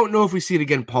 I don't know if we see it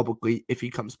again publicly if he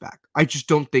comes back. I just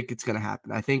don't think it's going to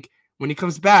happen. I think when he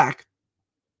comes back,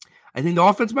 I think the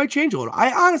offense might change a little.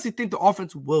 I honestly think the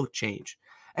offense will change.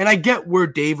 And I get where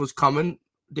Dave was coming.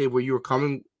 Dave, where you were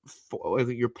coming,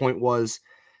 your point was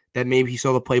that maybe he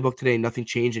saw the playbook today and nothing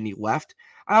changed and he left.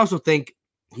 I also think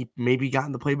he maybe got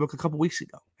in the playbook a couple weeks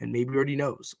ago and maybe already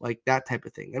knows, like that type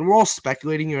of thing. And we're all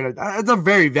speculating here. And that's a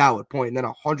very valid point. And then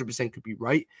 100% could be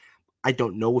right. I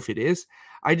don't know if it is.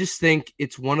 I just think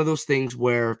it's one of those things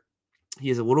where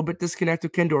he is a little bit disconnected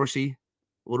with Ken Dorsey,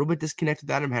 a little bit disconnected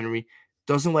with Adam Henry,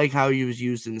 doesn't like how he was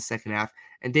used in the second half.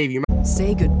 And Dave, you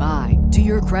say goodbye to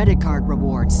your credit card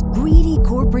rewards. Greedy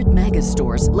corporate mega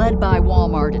stores, led by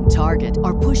Walmart and Target,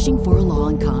 are pushing for a law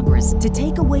in Congress to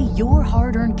take away your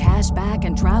hard-earned cash back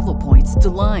and travel points to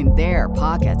line their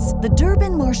pockets. The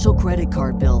Durbin-Marshall credit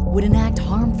card bill would enact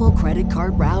harmful credit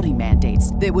card routing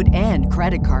mandates that would end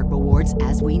credit card rewards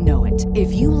as we know it.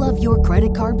 If you love your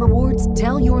credit card rewards,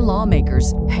 tell your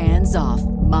lawmakers, hands off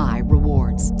my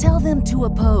rewards. Tell them to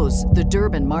oppose the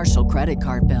Durbin-Marshall credit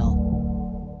card bill.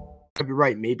 I'd be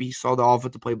right. Maybe he saw the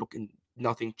offensive playbook and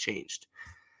nothing changed.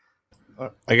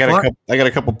 I got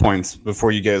a couple points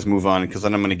before you guys move on, because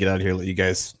then I'm going to get out of here. Let you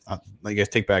guys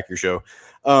take back your show.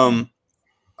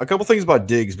 A couple things about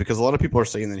Diggs, because a lot of people are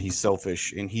saying that he's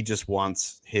selfish and he just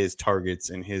wants his targets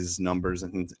and his numbers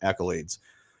and his accolades.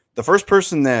 The first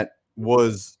person that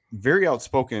was very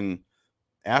outspoken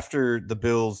after the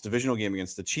Bills' divisional game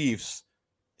against the Chiefs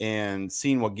and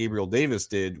seeing what Gabriel Davis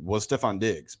did was Stefon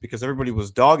Diggs, because everybody was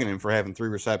dogging him for having 3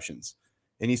 receptions.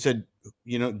 And he said,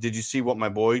 did you see what my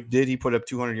boy did? He put up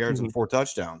 200 yards and 4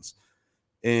 touchdowns.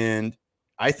 And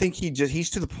I think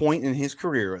he's to the point in his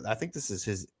career. I think this is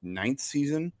his 9th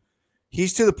season.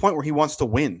 He's to the point where he wants to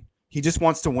win. He just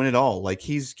wants to win it all. Like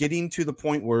he's getting to the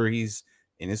point where he's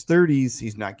in his 30s.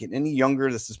 He's not getting any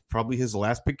younger. This is probably his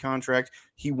last big contract.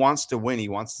 He wants to win. He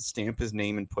wants to stamp his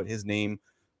name and put his name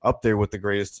up there with the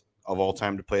greatest of all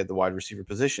time to play at the wide receiver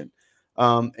position.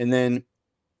 And then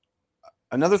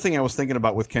another thing I was thinking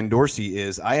about with Ken Dorsey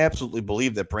is I absolutely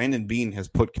believe that Brandon Beane has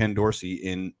put Ken Dorsey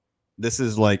in. This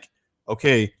is like,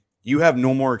 okay, you have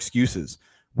no more excuses.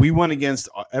 We went against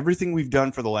everything we've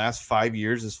done for the last 5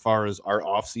 years as far as our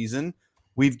offseason.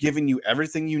 We've given you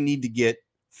everything you need to get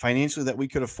financially that we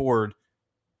could afford,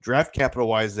 draft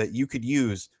capital-wise that you could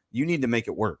use. You need to make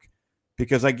it work.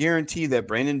 Because I guarantee that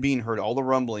Brandon Beane heard all the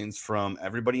rumblings from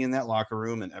everybody in that locker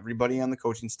room and everybody on the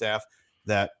coaching staff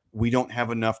that we don't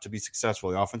have enough to be successful.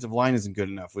 The offensive line isn't good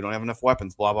enough. We don't have enough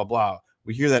weapons, blah, blah, blah.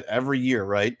 We hear that every year,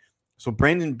 right? So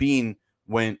Brandon Beane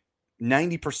went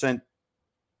 90%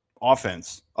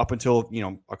 offense up until,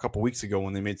 a couple weeks ago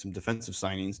when they made some defensive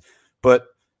signings. But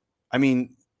I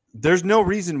mean, there's no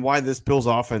reason why this Bills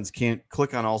offense can't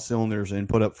click on all cylinders and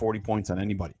put up 40 points on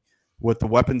anybody with the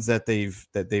weapons that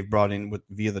they've brought in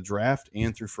via the draft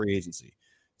and through free agency.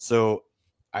 So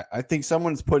I think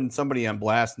someone's putting somebody on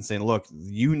blast and saying, look,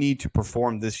 you need to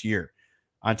perform this year,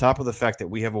 on top of the fact that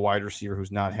we have a wide receiver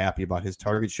who's not happy about his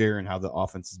target share and how the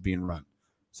offense is being run.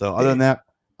 So other than that,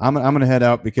 I'm going to head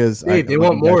out because Dave, they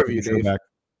want more of you, Dave.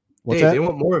 What's Dave, that? they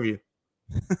want more of you.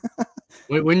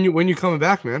 when you coming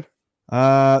back, man?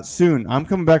 Soon. I'm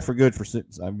coming back for good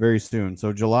very soon.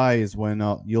 So July is when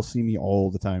you'll see me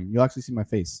all the time. You'll actually see my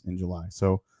face in July.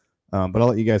 So, but I'll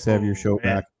let you guys have your show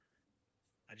back.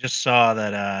 I just saw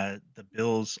that the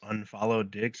Bills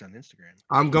unfollowed Diggs on Instagram.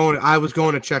 I was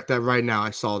going to check that right now. I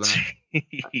saw that.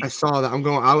 I saw that.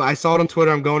 I saw it on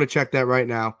Twitter. I'm going to check that right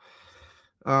now.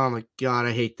 Oh my God,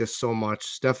 I hate this so much.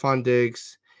 Stefon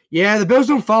Diggs. Yeah, the Bills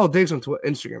don't follow Diggs on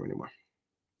Instagram anymore.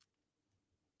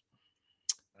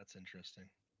 That's interesting.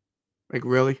 Like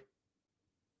really?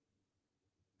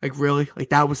 Like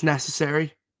that was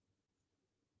necessary?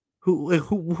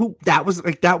 Who that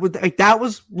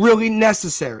was really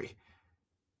necessary.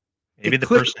 Maybe the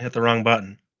person hit the wrong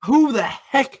button. Who the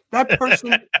heck? That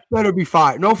person better be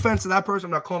fired. No offense to that person.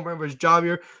 I'm not calling him for his job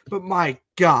here, but my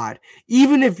God,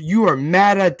 even if you are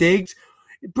mad at Diggs,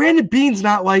 Brandon Beane's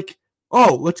not like,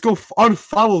 oh, let's go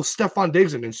unfollow Stefon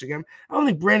Diggs on Instagram. I don't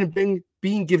think Brandon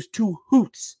Beane gives two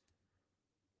hoots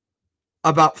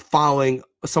about following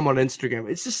someone on Instagram.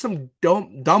 It's just some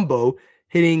dumbo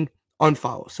hitting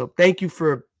unfollow. So thank you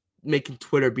for making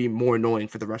Twitter be more annoying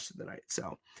for the rest of the night.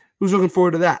 So who's looking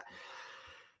forward to that?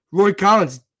 Roy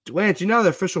Collins, Lance, the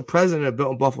official president of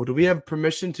Built in Buffalo. Do we have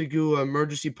permission to do an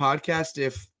emergency podcast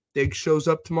if Diggs shows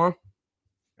up tomorrow?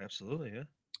 Absolutely, yeah.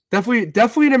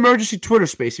 Definitely an emergency Twitter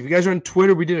space. If you guys are on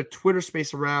Twitter, we did a Twitter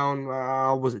space around,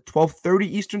 was it 12:30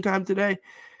 Eastern time today?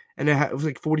 And it was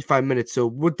like 45 minutes. So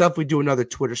we'll definitely do another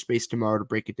Twitter space tomorrow to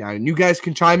break it down. And you guys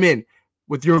can chime in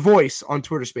with your voice on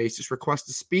Twitter space. Just request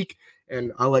to speak,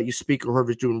 and I'll let you speak, or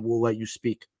whoever's doing will let you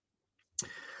speak.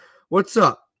 What's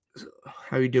up?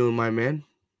 How you doing, my man?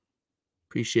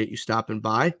 Appreciate you stopping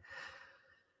by.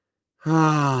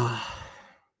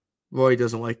 Roy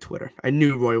doesn't like Twitter. I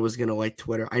knew Roy was going to like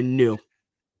Twitter. I knew Roy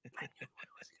was going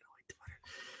to like Twitter.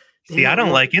 See, I don't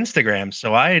like Instagram,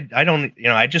 so I don't,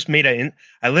 I just I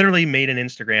literally made an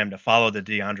Instagram to follow the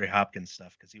DeAndre Hopkins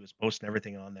stuff because he was posting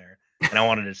everything on there, and I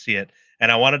wanted to see it, and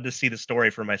I wanted to see the story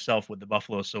for myself with the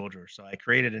Buffalo Soldier. So I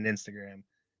created an Instagram.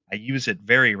 I use it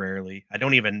very rarely. I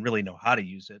don't even really know how to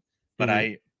use it, but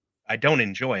I don't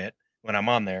enjoy it when I'm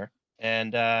on there,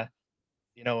 and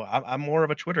I'm more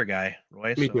of a Twitter guy,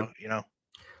 Roy. Me so too.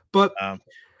 But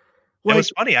it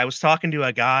was funny. I was talking to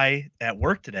a guy at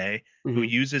work today who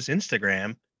uses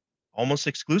Instagram almost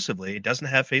exclusively. It doesn't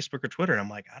have Facebook or Twitter. And I'm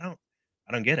like, I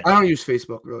don't get it. I don't use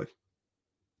Facebook really.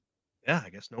 Yeah, I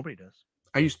guess nobody does.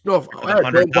 I used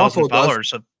 100,000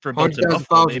 followers for 100,000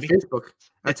 followers on Facebook.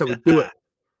 That's how we do it.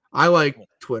 I like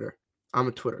Twitter. I'm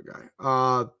a Twitter guy.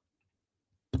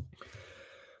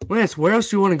 Lance, where else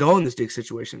do you want to go in this Diggs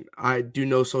situation? I do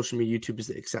know social media. YouTube is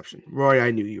the exception. Roy,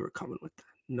 I knew you were coming with that.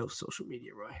 No social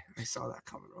media, Roy. I saw that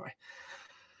coming, Roy.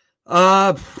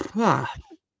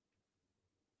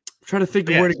 Trying to think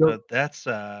of where to go. That's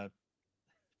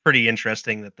pretty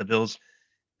interesting that the Bills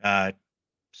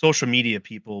social media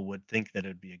people would think that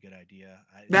it'd be a good idea.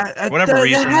 For whatever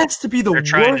reason, that has to be the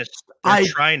worst. They're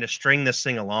trying to string this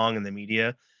thing along in the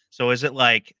media. So is it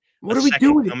like what are we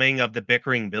doing? Coming of the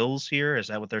bickering Bills here? Is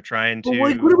that what they're trying to?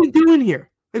 What are we doing here?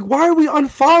 Like, why are we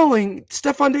unfollowing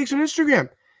Stefon Diggs on Instagram?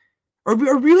 Are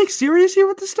we like serious here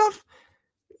with this stuff?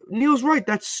 Neil's right.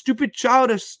 That's stupid,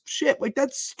 childish shit. Like,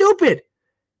 that's stupid.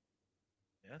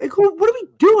 Yeah. Like, what are we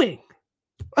doing?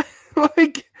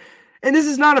 And this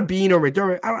is not a Bean or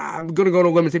McDermott. I'm going to go to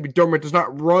a limb and say McDermott does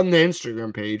not run the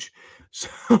Instagram page,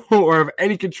 or have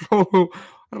any control.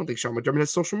 I don't think Sean McDermott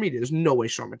has social media. There's no way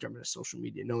Sean McDermott has social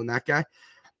media, knowing that guy.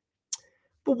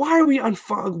 But why are we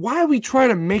why are we trying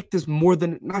to make this more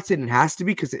than, not saying it has to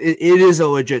be, because it is a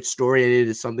legit story and it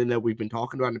is something that we've been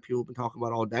talking about and people have been talking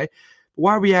about all day. But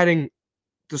why are we adding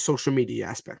the social media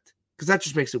aspect? Because that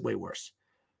just makes it way worse.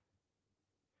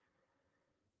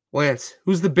 Lance,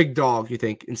 who's the big dog, you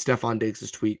think, in Stefon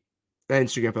Diggs' tweet, that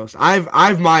Instagram post?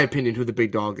 I've my opinion who the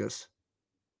big dog is.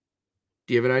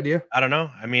 Do you have an idea? I don't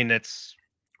know. I mean, it's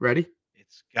ready.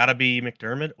 It's got to be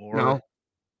McDermott or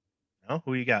no.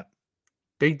 Who you got?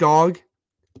 Big dog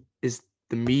is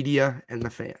the media and the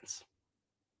fans.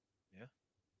 Yeah,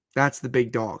 that's the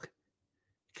big dog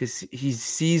because he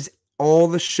sees all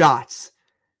the shots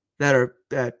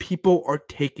that people are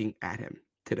taking at him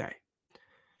today.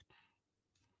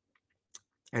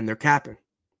 And they're capping,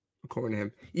 according to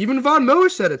him. Even Von Miller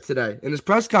said it today in his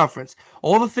press conference.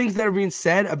 All the things that are being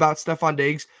said about Stefon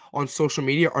Diggs on social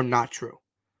media are not true.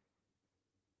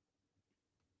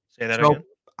 Say that again.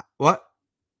 What?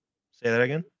 Say that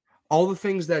again. All the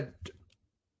things that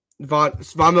Von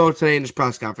Miller today in his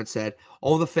press conference said,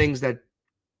 all the things that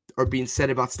are being said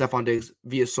about Stefon Diggs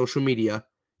via social media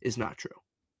is not true.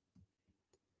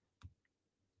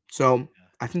 So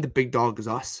I think the big dog is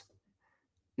us.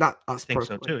 Not us. I think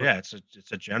so too. Yeah, it's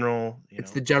a general.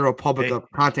 It's the general public of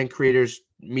content creators,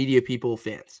 media people,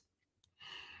 fans.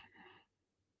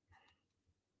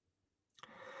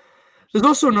 There's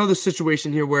also another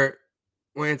situation here where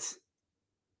Lance,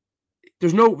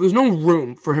 there's no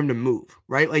room for him to move,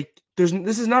 right? Like this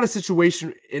is not a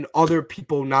situation in other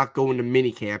people not going to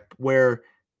minicamp where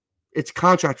it's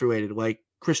contract related, like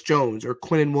Chris Jones or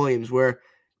Quinnen Williams, where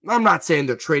I'm not saying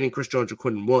they're trading Chris Jones or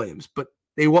Quinnen Williams, but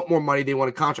they want more money. They want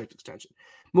a contract extension.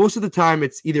 Most of the time,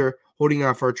 it's either holding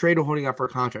out for a trade or holding out for a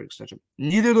contract extension.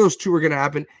 Neither of those two are going to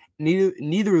happen.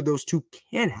 Neither of those two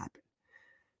can happen.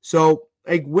 So,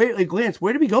 Lance,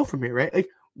 where do we go from here, right? Like,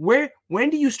 when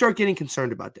do you start getting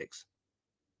concerned about Diggs?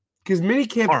 Because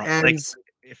minicamp ends.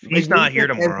 If he's not here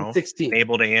tomorrow,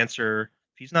 able to answer.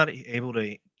 If he's not able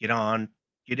to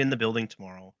get in the building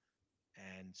tomorrow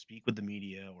and speak with the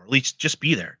media, or at least just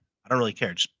be there. I don't really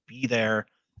care. Just be there.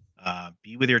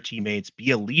 Be with your teammates,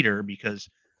 be a leader, because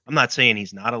I'm not saying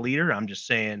he's not a leader. I'm just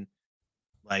saying,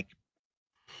 like,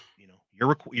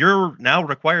 you're now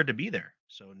required to be there.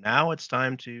 So now it's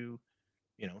time to,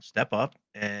 step up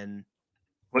and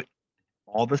put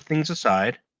all the things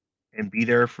aside and be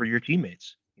there for your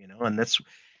teammates, and that's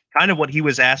kind of what he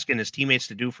was asking his teammates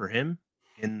to do for him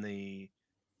in the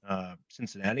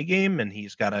Cincinnati game. And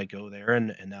he's got to go there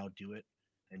and now do it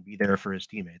and be there for his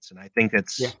teammates. And I think it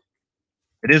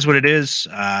is what it is,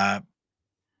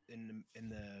 in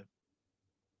the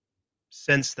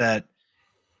sense that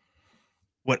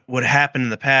what happened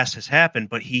in the past has happened,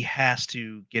 but he has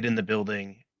to get in the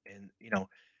building. And,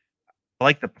 I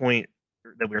like the point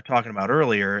that we were talking about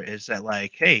earlier is that,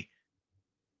 like, hey,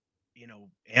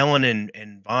 Allen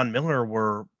and Von Miller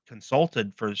were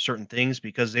consulted for certain things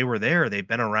because they were there. They've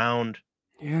been around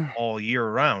all year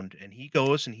round, and he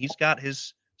goes and he's got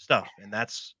his stuff, and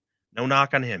that's no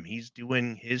knock on him. He's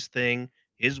doing his thing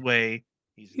his way.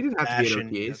 He didn't have to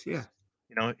be at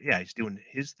OTAs, he's doing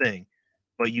his thing.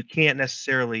 But you can't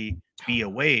necessarily be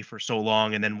away for so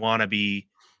long and then want to be,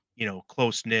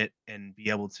 close knit and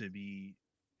be able to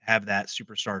have that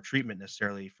superstar treatment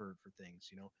necessarily for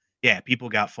things. People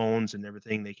got phones and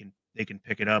everything. They can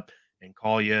pick it up and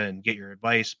call you and get your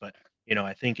advice. But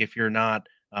I think if you're not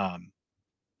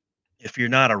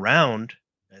around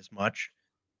as much,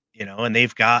 and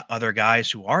they've got other guys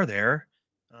who are there,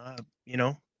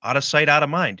 out of sight, out of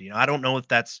mind. I don't know if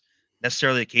that's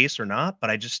necessarily the case or not, but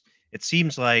it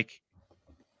seems like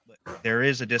there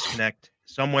is a disconnect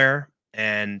somewhere,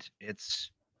 and it's,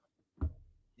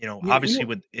 obviously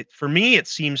with it, for me, it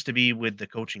seems to be with the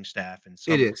coaching staff in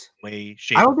some way,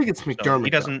 shape. I don't think it's McDermott. So he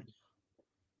doesn't.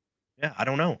 Yeah, I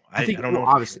don't know. I don't know.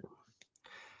 Obviously,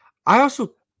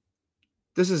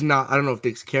 this is not. I don't know if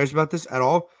Diggs cares about this at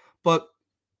all, but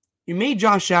you made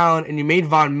Josh Allen and you made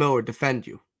Von Miller defend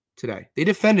you today. They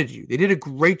defended you. They did a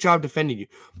great job defending you,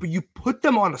 but you put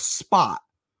them on a spot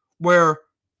where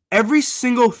every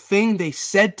single thing they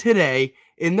said today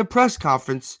in the press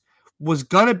conference was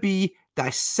going to be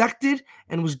dissected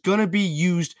and was going to be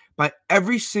used by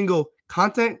every single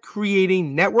content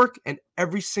creating network and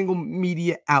every single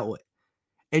media outlet.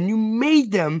 And you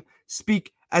made them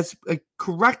speak as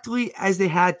correctly as they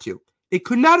had to. They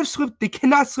could not have slipped. They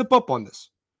cannot slip up on this.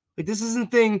 Like, this isn't a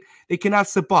thing. They cannot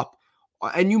slip up.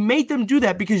 And you made them do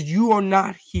that because you are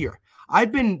not here.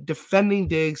 I've been defending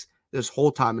Diggs this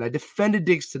whole time, and I defended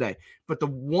Diggs today. But the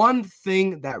one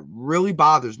thing that really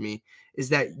bothers me is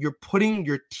that you're putting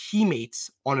your teammates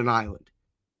on an island.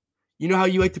 You know how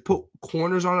you like to put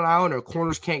corners on an island, or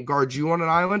corners can't guard you on an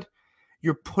island?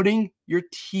 You're putting your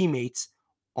teammates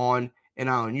on an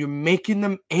island. You're making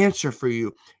them answer for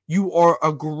you. You are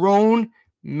a grown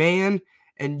man,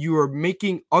 and you are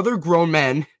making other grown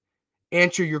men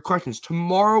answer your questions.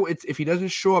 Tomorrow, if he doesn't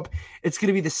show up, it's going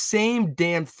to be the same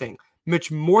damn thing.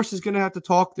 Mitch Morse is going to have to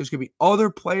talk. There's going to be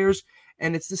other players,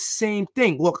 and it's the same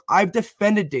thing. Look, I've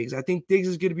defended Diggs. I think Diggs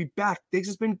is going to be back. Diggs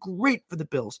has been great for the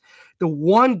Bills. The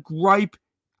one gripe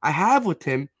I have with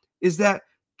him is that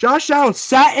Josh Allen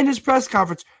sat in his press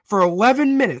conference for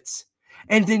 11 minutes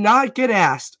and did not get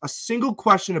asked a single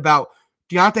question about,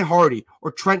 Deontay Hardy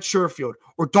or Trent Sherfield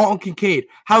or Dalton Kincaid?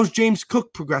 How's James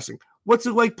Cook progressing? What's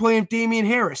it like playing Damian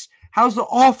Harris? How's the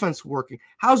offense working?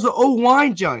 How's the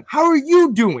O-line gelling? How are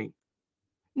you doing?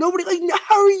 How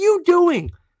are you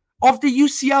doing off the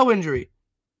UCL injury?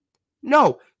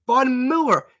 No. Von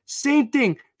Miller, same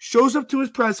thing, shows up to his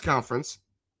press conference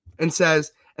and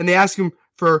they ask him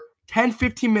for 10,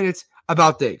 15 minutes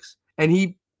about Diggs. And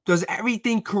he does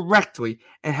everything correctly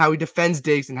and how he defends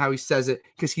Diggs and how he says it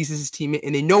because he's his teammate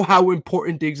and they know how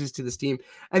important Diggs is to this team.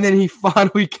 And then he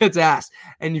finally gets asked.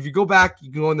 And if you go back,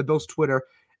 you can go on the Bills' Twitter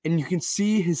and you can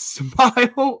see his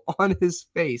smile on his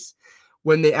face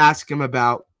when they ask him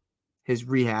about his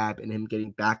rehab and him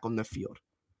getting back on the field.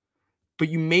 But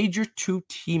you made your two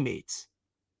teammates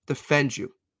defend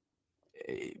you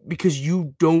because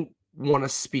you don't want to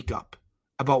speak up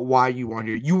about why you aren't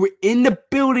here. You were in the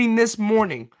building this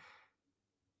morning.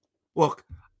 Look,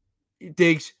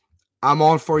 Diggs, I'm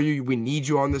on for you. We need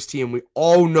you on this team. We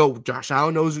all know Josh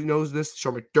Allen knows this.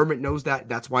 Sean McDermott knows that.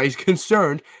 That's why he's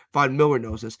concerned. Von Miller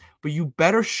knows this. But you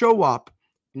better show up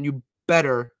and you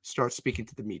better start speaking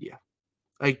to the media.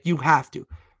 Like, you have to.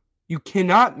 You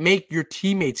cannot make your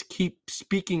teammates keep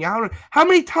speaking out. How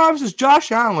many times has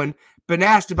Josh Allen been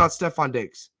asked about Stefon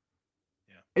Diggs?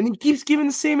 And he keeps giving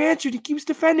the same answer. He keeps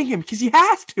defending him because he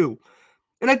has to.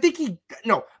 And I think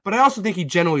but I also think he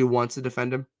genuinely wants to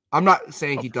defend him. I'm not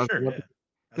saying he doesn't want to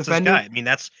defend him. I mean,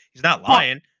 he's not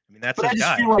lying. I mean, that's his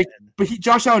guy.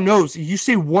 Josh Allen knows you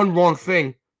say one wrong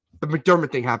thing, the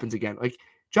McDermott thing happens again. Like,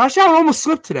 Josh Allen almost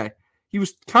slipped today. He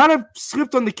was kind of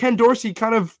slipped on the Ken Dorsey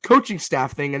kind of coaching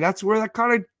staff thing, and that's where that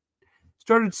kind of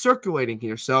started circulating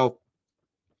here. So,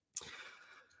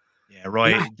 yeah,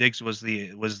 Roy Diggs was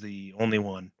the only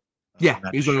one. Yeah,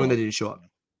 he was the only one that didn't show up.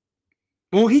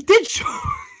 Well, he did show.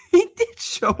 He did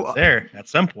show up there at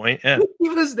some point. Yeah, he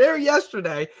was there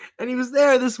yesterday, and he was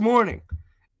there this morning.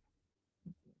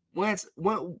 When was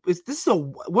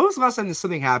the last time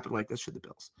something happened like this for the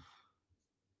Bills?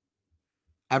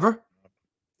 Ever?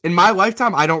 In my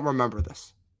lifetime, I don't remember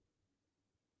this.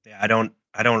 Yeah, I don't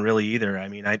really either. I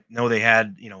mean, I know they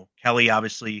had, Kelly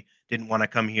obviously didn't want to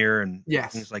come here and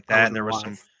things like that. And there was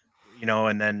some,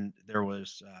 and then there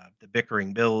was the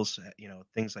bickering Bills,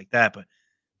 things like that. But,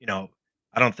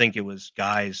 I don't think it was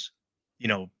guys,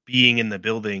 being in the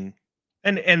building.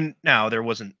 And now there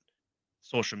wasn't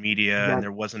social media and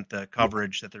there wasn't the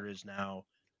coverage that there is now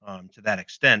to that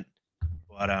extent.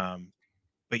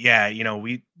 But yeah,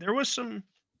 there was some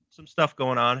stuff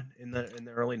going on in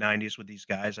the early 90s with these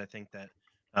guys. I think that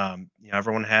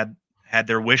everyone had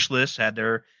their wish list, had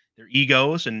their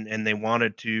egos, and they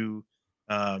wanted to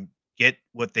get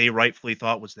what they rightfully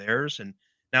thought was theirs. And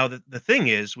now the thing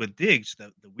is with Diggs,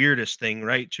 the weirdest thing,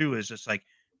 right, too, is it's like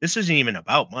this isn't even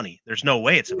about money. There's no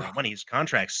way it's about money. His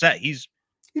contract's set. He's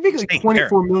making like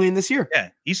 $24 million this year. Yeah,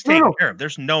 he's taken care of.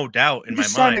 There's no doubt in my mind.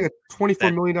 Signing a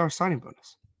 $24 million signing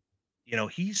bonus.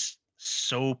 He's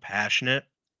so passionate.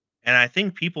 And I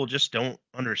think people just don't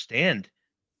understand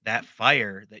that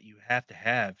fire that you have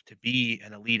to be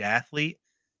an elite athlete.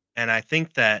 And I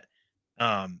think that,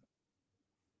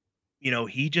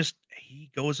 he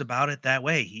goes about it that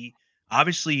way. He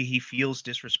feels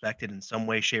disrespected in some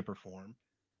way, shape, or form.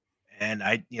 And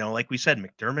like we said,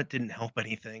 McDermott didn't help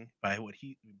anything by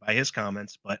his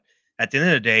comments. But at the end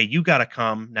of the day, you got to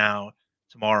come now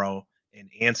tomorrow and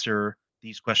answer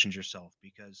these questions yourself,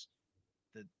 because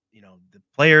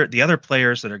the other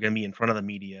players that are going to be in front of the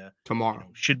media tomorrow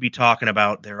should be talking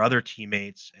about their other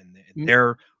teammates and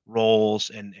their roles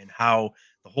and how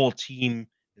the whole team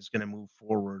is going to move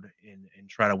forward and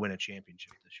try to win a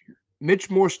championship this year. Mitch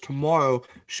Morse tomorrow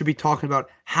should be talking about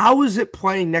how is it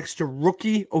playing next to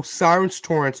rookie Osiris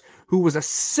Torrance, who was a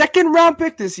second-round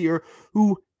pick this year,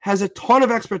 who has a ton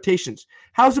of expectations.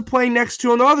 How's it playing next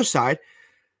to, on the other side,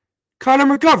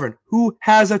 Connor McGovern, who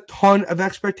has a ton of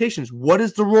expectations? What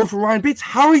is the role for Ryan Bates?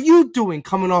 How are you doing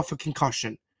coming off a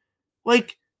concussion?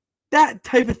 Like, that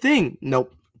type of thing.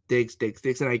 Nope. Diggs,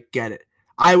 and I get it.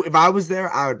 If I was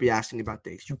there, I would be asking about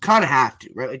Diggs. You kind of have to,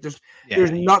 right? Like, there's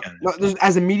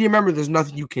as a media member, there's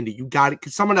nothing you can do. You got it,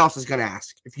 because someone else is going to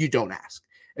ask if you don't ask.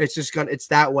 It's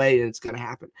that way, and it's going to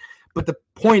happen. But the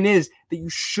point is that you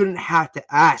shouldn't have to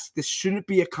ask. This shouldn't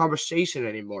be a conversation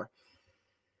anymore.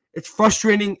 It's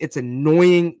frustrating. It's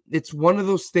annoying. It's one of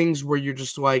those things where you're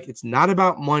just like, it's not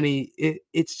about money.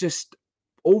 It's just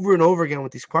over and over again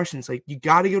with these questions. Like, you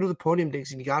got to go to the podium,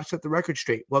 Diggs, and you got to set the record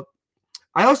straight. Well,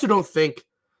 I also don't think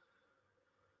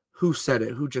who said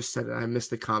it. Who just said it? I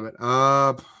missed the comment.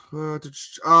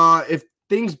 If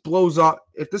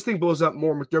this thing blows up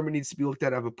more, McDermott needs to be looked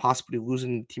at as a possibility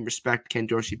losing team respect. Ken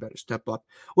Dorsey better step up.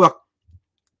 Well,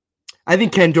 I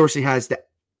think Ken Dorsey has the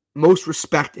most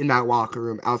respect in that locker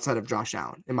room outside of Josh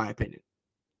Allen, in my opinion.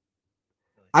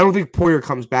 I don't think Poyer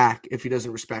comes back if he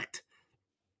doesn't respect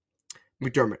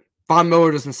McDermott. Von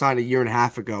Miller doesn't sign a year and a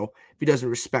half ago if he doesn't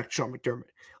respect Sean McDermott.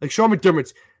 Like Sean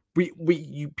McDermott's,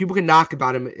 people can knock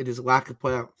about him at his lack of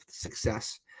playoff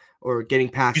success or getting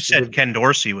past. You said Ken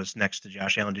Dorsey was next to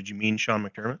Josh Allen. Did you mean Sean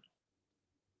McDermott?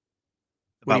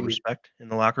 About respect in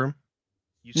the locker room?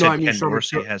 You said Ken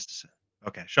Dorsey has to say.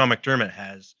 Okay, Sean McDermott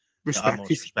has the utmost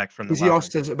respect from the locker room. He also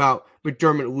says about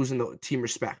McDermott losing the team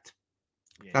respect.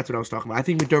 Yeah. That's what I was talking about. I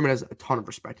think McDermott has a ton of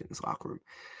respect in this locker room.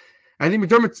 I think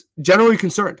McDermott's generally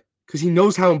concerned because he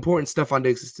knows how important Stefon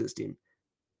Diggs is to this team.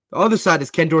 The other side is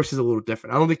Ken Dorsey's a little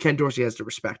different. I don't think Ken Dorsey has the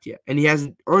respect yet, and he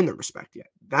hasn't earned the respect yet.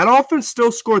 That offense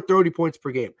still scored 30 points per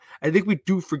game. I think we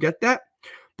do forget that,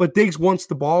 but Diggs wants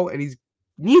the ball, and he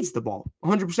needs the ball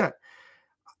 100%.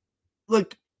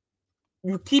 Like,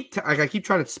 I keep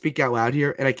trying to speak out loud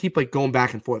here, and I keep going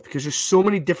back and forth because there's so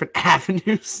many different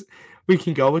avenues we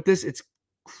can go with this. It's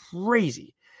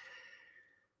crazy.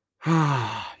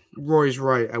 Roy's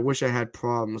right. I wish I had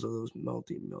problems with those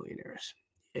multi-millionaires.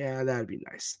 Yeah, that'd be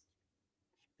nice.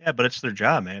 Yeah, but it's their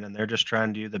job, man, and they're just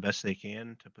trying to do the best they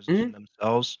can to position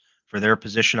themselves for their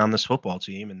position on this football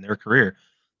team and their career.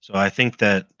 So I think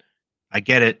that I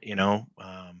get it, but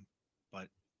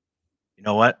you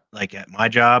know what? Like at my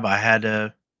job, I had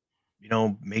to,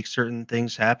 make certain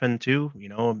things happen too.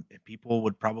 People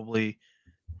would probably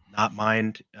not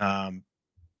mind,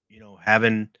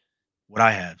 having what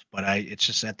I have, but it's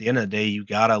just at the end of the day, you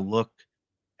gotta look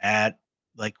at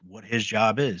what his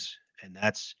job is, and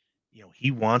that's he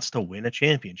wants to win a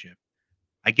championship.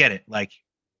 I get it. I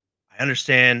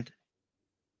understand.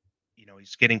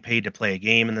 He's getting paid to play a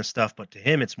game and this stuff, but to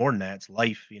him, it's more than that. It's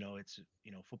life. It's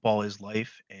football is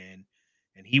life, and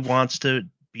he wants to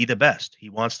be the best. He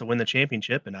wants to win the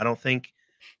championship, and I don't think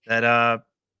that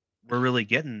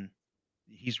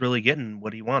he's really getting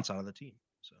what he wants out of the team.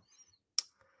 So,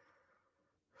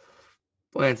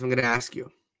 Lance, I'm going to ask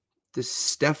you.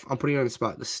 I'm putting you on the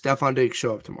spot. Does Stefon Diggs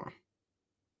show up tomorrow?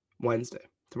 Wednesday.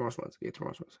 Tomorrow's Wednesday. Yeah,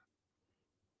 tomorrow's Wednesday.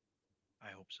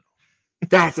 I hope so.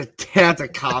 That's a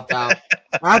cop-out.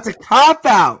 That's a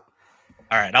cop-out.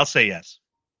 All right, I'll say yes.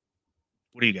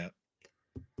 What do you got?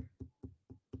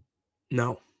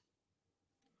 No.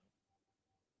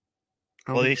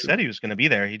 Well, he said he was going to be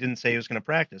there. He didn't say he was going to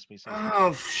practice.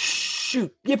 Oh,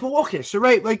 shoot. Yeah, but okay. So,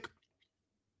 right,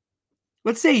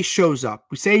 let's say he shows up.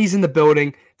 We say he's in the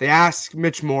building. They ask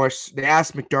Mitch Morse. They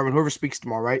ask McDermott, whoever speaks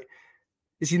tomorrow, right?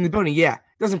 Is he in the building? Yeah.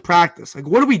 Doesn't practice.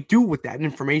 What do we do with that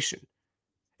information?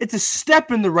 It's a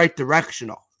step in the right direction,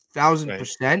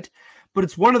 1,000%. Right. But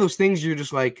it's one of those things you're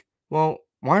just well,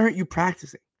 why aren't you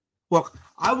practicing? Look,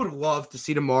 I would love to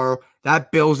see tomorrow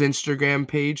that Bills Instagram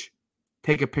page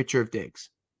take a picture of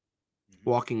Diggs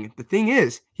walking in. The thing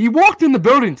is, he walked in the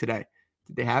building today.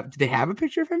 Did they have a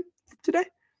picture of him today?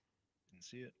 Didn't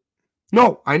see it.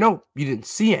 No, I know you didn't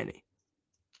see any.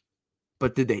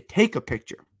 But did they take a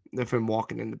picture of him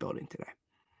walking in the building today?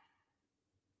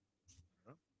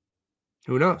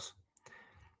 Who knows?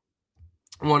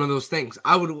 One of those things.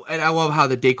 I love how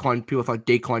people thought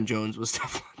Daquan Jones was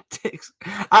Stefon Diggs.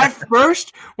 At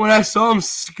first, when I saw him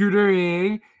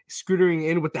scootering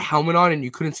in with the helmet on and you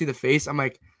couldn't see the face, I'm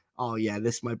like, oh yeah,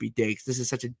 this might be Diggs. This is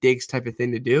such a Diggs type of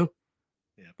thing to do.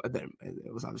 Yeah. But then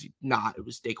it was obviously not. It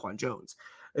was Daquan Jones.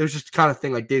 It was just the kind of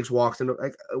thing Diggs walks in with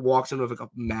a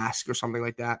mask or something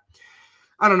like that.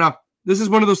 I don't know. This is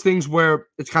one of those things where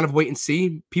it's kind of wait and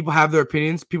see. People have their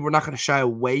opinions. People are not going to shy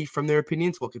away from their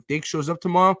opinions. Look, if Diggs shows up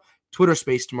tomorrow, Twitter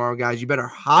space tomorrow, guys, you better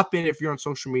hop in if you're on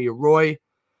social media. Roy,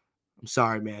 I'm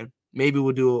sorry, man. Maybe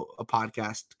we'll do a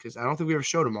podcast because I don't think we have a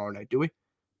show tomorrow night, do we?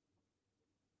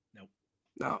 Nope.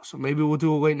 No, so maybe we'll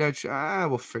do a late night show.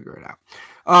 We'll figure it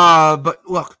out. But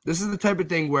look, this is the type of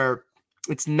thing where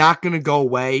it's not going to go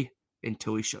away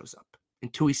until he shows up.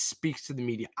 Until he speaks to the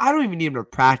media. I don't even need him to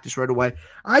practice right away.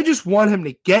 I just want him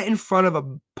to get in front of a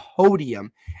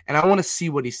podium, and I want to see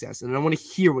what he says, and I want to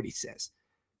hear what he says.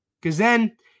 Because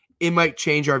then it might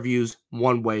change our views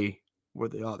one way or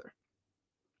the other.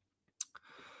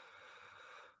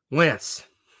 Lance,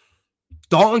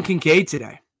 Dalton Kincaid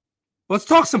today. Let's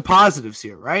talk some positives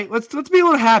here, right? Let's be a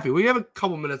little happy. We have a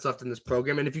couple minutes left in this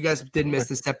program, and if you guys did miss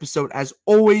this episode, as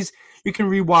always, you can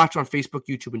rewatch on Facebook,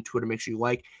 YouTube, and Twitter. Make sure you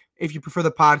like. If you prefer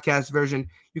the podcast version,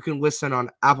 you can listen on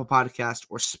Apple Podcast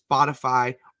or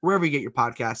Spotify, wherever you get your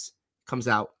podcasts. It comes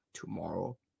out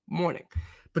tomorrow morning.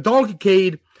 But Dalton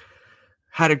Kincaid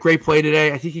had a great play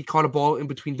today. I think he caught a ball in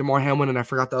between DeMar Hamlin and I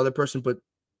forgot the other person, but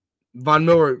Von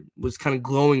Miller was kind of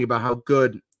glowing about how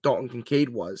good Dalton Kincaid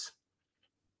was.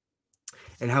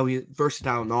 and how he's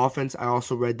versatile in the offense. I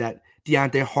also read that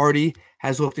Deontay Hardy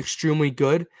has looked extremely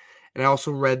good. And I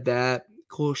also read that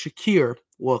Khalil Shakir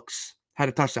had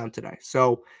a touchdown today.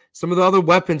 So some of the other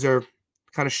weapons are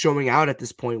kind of showing out at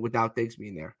this point without Diggs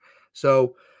being there.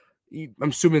 So I'm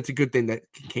assuming it's a good thing that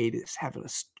Kincaid is having a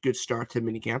good start to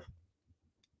minicamp.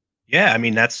 Yeah, I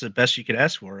mean, that's the best you could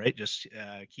ask for, right? Just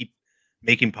keep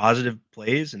making positive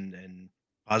plays and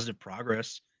positive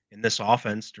progress in this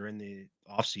offense during the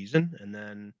offseason. And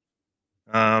then,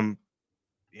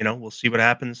 we'll see what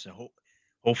happens. So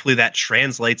hopefully that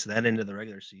translates then into the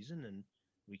regular season, and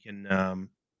we can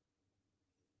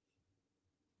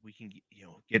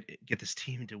get this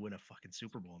team to win a fucking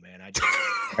Super Bowl, man. I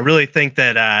really think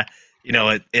that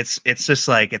it's just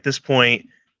like at this point,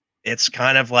 it's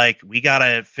kind of like we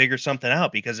gotta figure something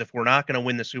out, because if we're not gonna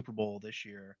win the Super Bowl this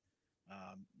year,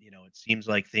 it seems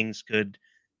like things could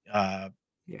could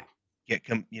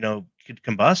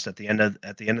combust at the end of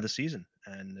the season,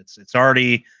 and it's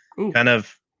already kind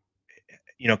of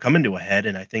coming to a head,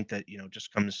 and I think that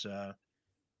just comes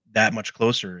that much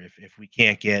closer if we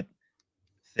can't get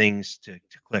things to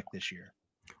click this year.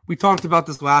 We talked about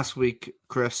this last week,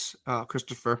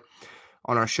 Christopher,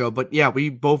 on our show, but yeah, we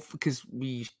both, because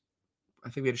I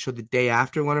think we had a show the day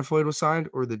after Leonard Floyd was signed,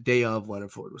 or the day of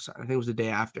Leonard Floyd was signed. I think it was the day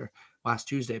after, last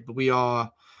Tuesday. But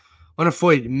Leonard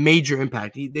Floyd, major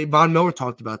impact. Von Miller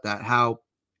talked about that, how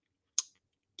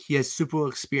he has Super Bowl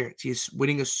experience. He's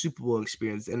winning a Super Bowl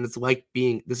experience, and it's like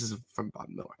this is from Von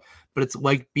Miller, but it's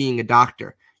like being a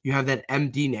doctor. You have that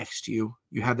MD next to you.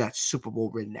 You have that Super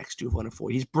Bowl ring next to you, Leonard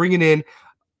Floyd. He's bringing in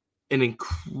an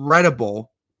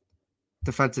incredible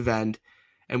defensive end.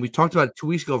 And we talked about it 2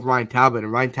 weeks ago of Ryan Talbot,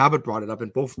 and Ryan Talbot brought it up,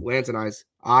 and both Lance and I's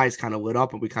eyes kind of lit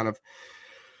up, and we're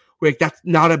like, that's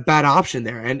not a bad option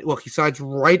there. And look, he sides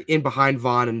right in behind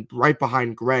Von and right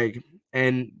behind Greg.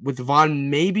 And with Von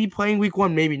maybe playing week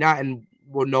 1, maybe not, and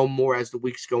we'll know more as the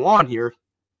weeks go on here,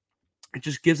 it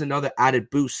just gives another added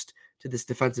boost to this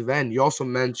defensive end. You also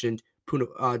mentioned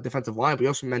defensive line, but you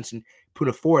also mentioned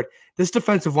Poona Ford. This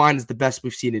defensive line is the best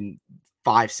we've seen in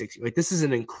 5-6 years. Like, this is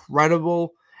an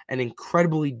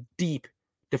incredibly deep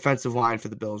defensive line for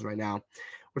the Bills right now.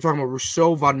 We're talking about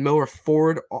Rousseau, Von Miller,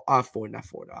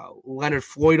 Leonard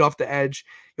Floyd off the edge.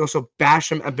 You also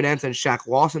Basham, Ebenezer, and Shaq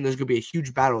Lawson. There's going to be a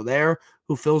huge battle there.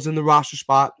 Who fills in the roster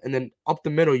spot? And then up the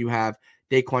middle, you have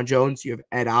Daquan Jones, you have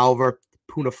Ed Oliver,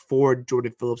 Poona Ford,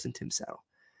 Jordan Phillips, and Tim Settle.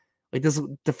 Like, this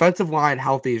defensive line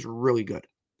healthy is really good,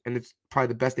 and it's probably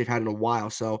the best they've had in a while.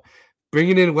 So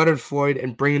bringing in Leonard Floyd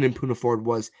and bringing in Poona Ford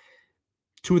was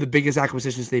two of the biggest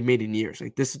acquisitions they've made in years.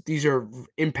 Like, these are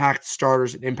impact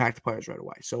starters and impact players right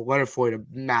away. So Leonard Floyd, a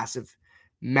massive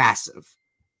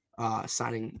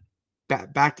signing,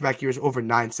 back-to-back years, over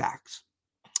 9 sacks.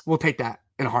 We'll take that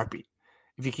in a heartbeat.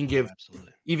 If you can give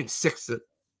even 6 to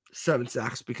 7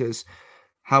 sacks, because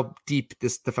how deep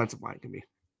this defensive line can be.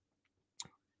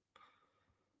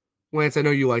 Lance, I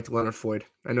know you liked Leonard Floyd.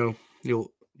 I know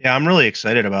you'll. Yeah, I'm really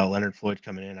excited about Leonard Floyd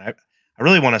coming in. I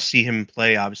really want to see him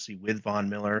play, obviously, with Von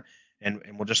Miller, and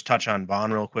we'll just touch on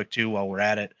Von real quick too while we're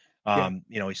at it.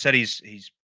 He said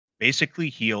he's basically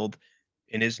healed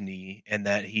in his knee, and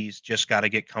that he's just got to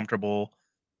get comfortable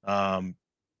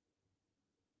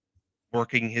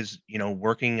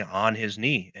working on his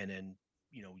knee, and then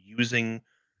using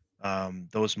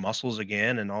those muscles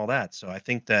again and all that. So I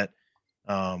think that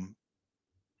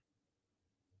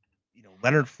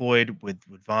Leonard Floyd with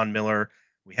Von Miller,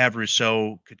 we have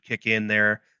Rousseau could kick in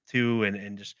there too,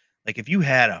 and just like if you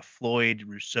had a Floyd,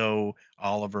 Rousseau,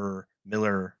 Oliver,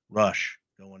 Miller rush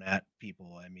going at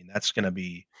people, I mean, that's going to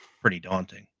be pretty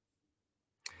daunting.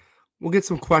 We'll get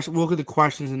some questions. We'll look at the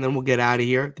questions, and then we'll get out of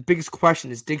here. The biggest question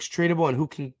is Diggs tradable, and who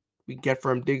can we get for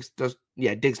him? Diggs not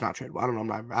tradable. I don't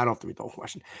know. I don't have to read the whole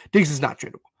question. Diggs is not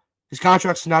tradable. His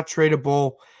contract's not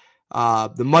tradable.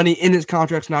 The money in his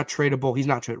contract's not tradable. He's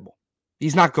not tradable.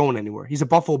 He's not going anywhere. He's a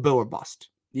Buffalo Bill or bust.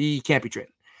 He can't be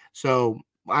traded. So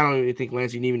I don't even think,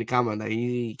 Lance, you need even to comment on that.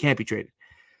 He can't be traded.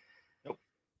 Nope.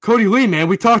 Cody Lee, man,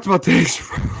 we talked about this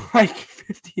for like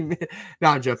 15 minutes. No,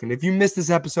 I'm joking. If you missed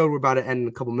this episode, we're about to end in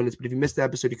a couple minutes. But if you missed the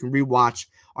episode, you can rewatch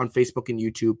on Facebook and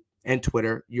YouTube and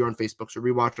Twitter. You're on Facebook, so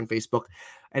rewatch on Facebook.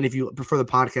 And if you prefer the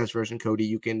podcast version, Cody,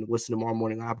 you can listen tomorrow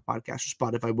morning on Apple Podcasts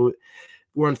or Spotify.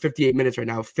 We're on 58 minutes right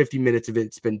now. 50 minutes of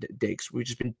it's been Diggs. We've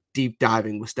just been deep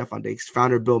diving with Stefon Diggs.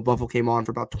 Founder Bill Buffalo came on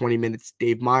for about 20 minutes.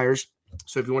 Dave Myers.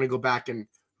 So if you want to go back and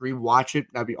rewatch it,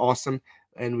 that'd be awesome.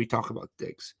 And we talk about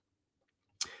Diggs.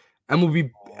 And we'll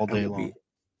be all day long.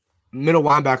 Middle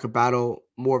linebacker battle,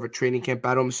 more of a training camp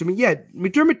battle. I'm assuming. Yeah,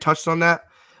 McDermott touched on that.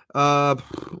 I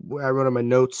wrote on my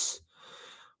notes.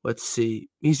 Let's see.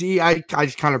 I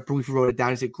just kind of briefly wrote it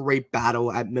down. He's a great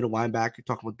battle at middle linebacker. You're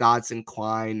talking about Dodson,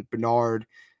 Klein, Bernard,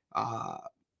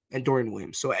 and Dorian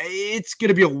Williams. So it's going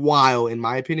to be a while, in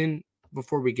my opinion,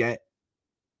 before we get,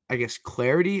 I guess,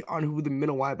 clarity on who the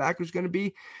middle linebacker is going to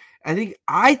be.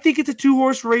 I think it's a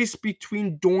 2-horse race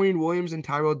between Dorian Williams and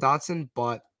Tyrell Dodson,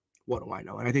 but what do I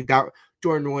know? And I think that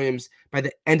Dorian Williams, by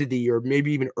the end of the year,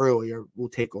 maybe even earlier, will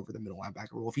take over the middle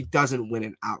linebacker role if he doesn't win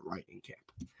it outright in camp.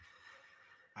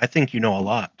 I think you know a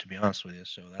lot, to be honest with you.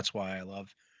 So that's why I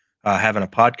love having a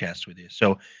podcast with you.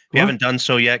 So if you haven't done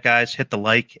so yet, guys, hit the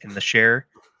like and the share,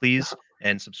 please,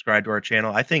 and subscribe to our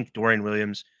channel. I think Dorian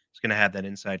Williams is going to have that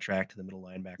inside track to the middle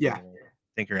linebacker role.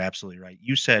 I think you're absolutely right.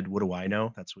 You said, what do I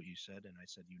know? That's what you said. And I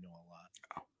said, you know a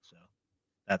lot. So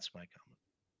that's my comment.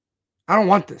 I don't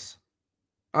want this.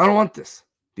 Do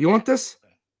you want this?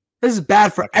 This is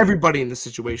bad for everybody in this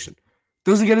situation.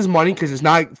 Doesn't get his money because it's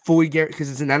not fully guaranteed, because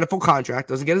it's an NFL contract.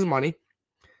 Doesn't get his money.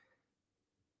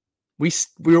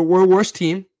 We're a worse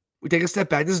team. We take a step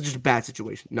back. This is just a bad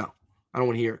situation. No, I don't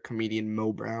want to hear comedian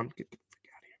Mo Brown. Get the fuck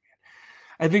out of here,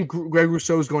 man. I think Greg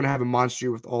Rousseau is going to have a monster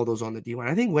year with all those on the D-line.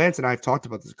 I think Lance and I have talked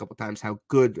about this a couple of times, how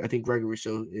good I think Greg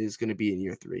Rousseau is going to be in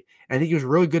year 3. And I think he was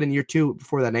really good in year 2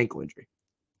 before that ankle injury.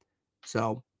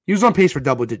 So he was on pace for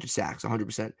double-digit sacks,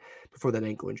 100% before that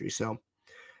ankle injury. So,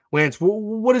 Lance,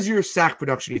 what is your sack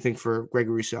production, you think, for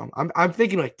Gregory Rousseau? I'm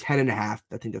thinking like 10.5. I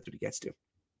think that's what he gets to.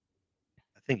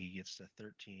 I think he gets to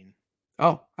 13.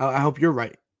 Oh, I hope you're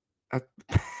right.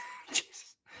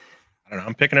 Jesus. I don't know.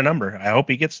 I'm picking a number. I hope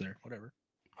he gets there. Whatever.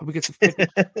 Hope he gets to 50.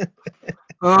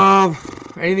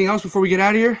 Anything else before we get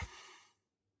out of here?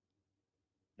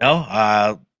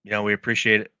 No. We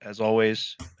appreciate it, as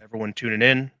always, everyone tuning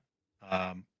in.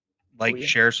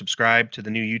 Share, subscribe to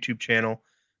the new YouTube channel.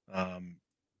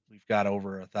 We've got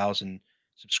over 1,000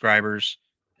 subscribers.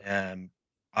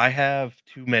 I have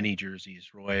too many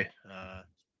jerseys, Roy. I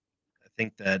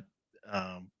think that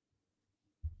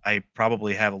I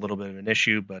probably have a little bit of an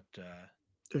issue, but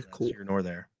they're cool. Here nor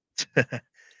there.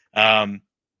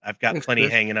 I've got plenty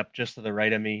hanging up just to the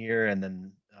right of me here, and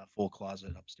then a full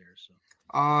closet upstairs. So,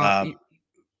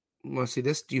 you want to see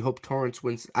this? Do you hope Torrance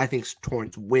wins? I think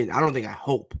Torrance wins. I don't think I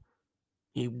hope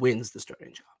he wins the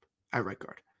starting job at right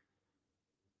guard.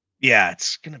 Yeah,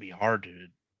 it's going to be hard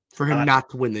for him not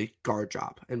to win the guard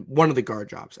job, and one of the guard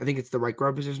jobs. I think it's the right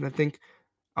guard position.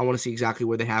 I want to see exactly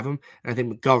where they have him, and I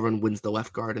think McGovern wins the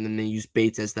left guard, and then they use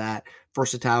Bates as that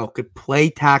versatile. Could play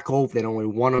tackle if they don't really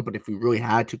want him, but if we really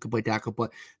had to, could play tackle.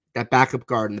 But that backup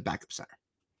guard and the backup center.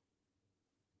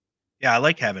 Yeah, I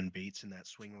like having Bates in that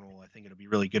swing role. I think it'll be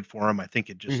really good for him. I think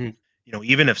it just,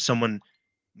 even if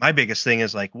my biggest thing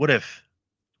is like, what if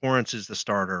Torrance is the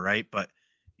starter, right? But,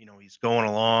 he's going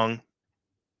along,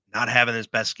 not having his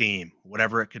best game,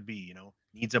 whatever it could be,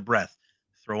 needs a breath.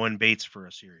 Throw in Bates for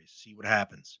a series, see what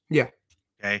happens. Yeah.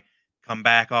 Okay. Come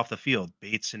back off the field.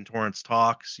 Bates and Torrance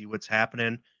talk, see what's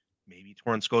happening. Maybe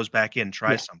Torrance goes back in,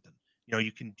 try something.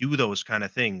 You can do those kind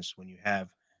of things when you have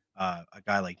a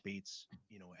guy like Bates,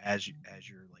 as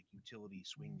your like utility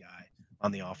swing guy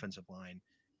on the offensive line.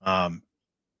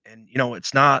 And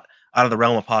it's not out of the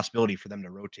realm of possibility for them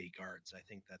to rotate guards. I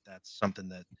think that that's something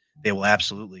that they will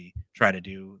absolutely try to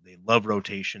do. They love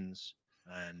rotations,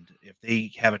 and if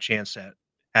they have a chance at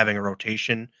having a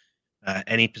rotation,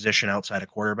 any position outside a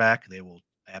quarterback, they will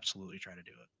absolutely try to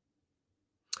do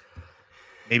it.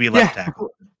 Maybe left tackle.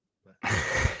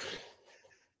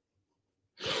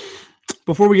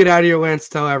 Before we get out of here, Lance,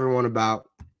 tell everyone about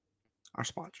our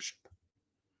sponsorship.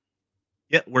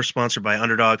 Yeah, we're sponsored by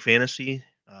Underdog Fantasy.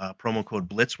 Promo code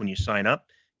Blitz when you sign up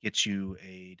gets you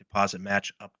a deposit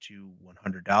match up to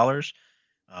 $100.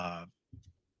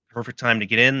 Perfect time to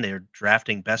get in. They're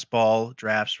drafting best ball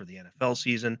drafts for the NFL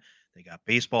season. They got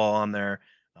baseball on there.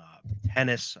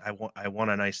 Tennis. I won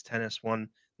a nice tennis one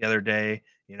the other day.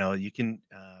 You can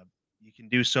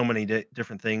do so many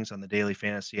different things on the daily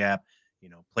fantasy app.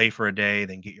 Play for a day,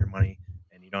 then get your money,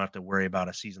 and you don't have to worry about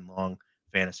a season-long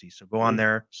fantasy. So go on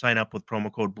there, sign up with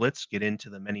promo code Blitz, get into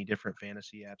the many different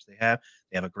fantasy apps they have.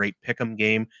 They have a great pick'em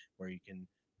game where you can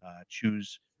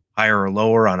choose higher or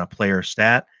lower on a player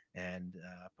stat and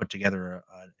put together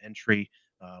an entry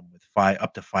with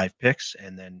up to 5 picks.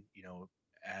 And then,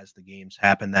 as the games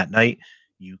happen that night,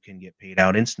 you can get paid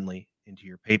out instantly into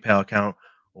your PayPal account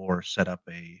or set up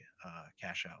a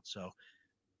cash out. So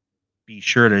be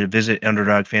sure to visit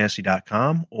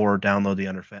UnderdogFantasy.com or download the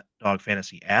Underdog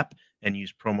Fantasy app and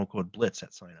use promo code Blitz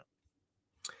at sign up.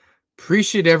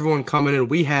 Appreciate everyone coming in.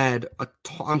 We had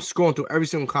I'm scrolling through every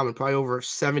single comment, probably over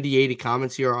 70, 80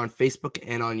 comments here on Facebook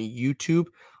and on YouTube.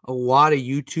 A lot of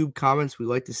YouTube comments. We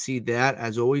like to see that.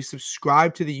 As always,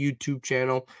 subscribe to the YouTube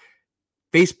channel.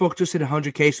 Facebook just hit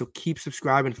 100K, so keep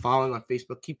subscribing, following on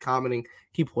Facebook, keep commenting,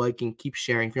 keep liking, keep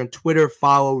sharing. If you're on Twitter,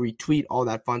 follow, retweet, all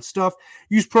that fun stuff.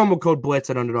 Use promo code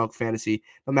Blitz at Underdog Fantasy.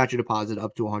 They'll match your deposit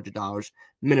up to $100,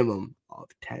 minimum of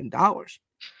 $10.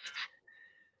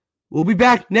 We'll be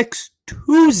back next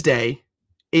Tuesday,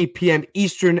 8 p.m.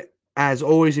 Eastern. As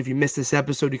always, if you missed this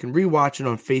episode, you can rewatch it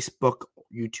on Facebook,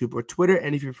 YouTube, or Twitter.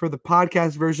 And if you prefer the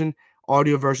podcast version,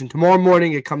 audio version, tomorrow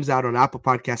morning it comes out on Apple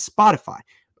Podcasts, Spotify,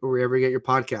 or wherever you get your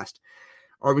podcast.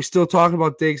 Are we still talking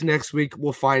about Diggs next week?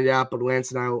 We'll find out, but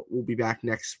Lance and I will be back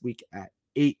next week at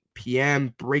 8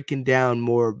 p.m. breaking down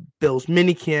more Bills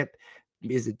minicamp.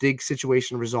 Is the Diggs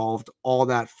situation resolved? All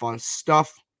that fun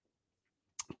stuff.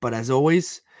 But as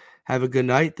always, have a good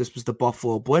night. This was the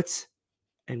Buffalo Blitz,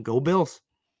 and go Bills.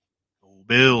 Go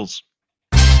Bills.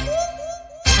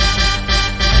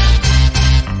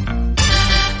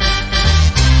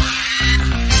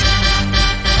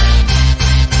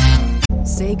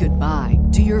 Say goodbye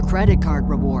to your credit card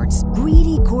rewards.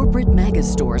 Greedy corporate mega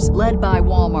stores, led by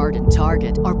Walmart and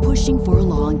Target, are pushing for a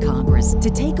law in Congress to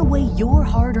take away your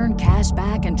hard-earned cash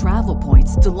back and travel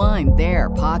points to line their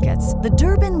pockets. The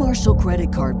Durbin-Marshall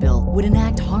credit card bill would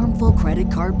enact harmful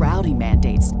credit card routing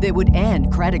mandates that would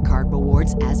end credit card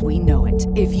rewards as we know it.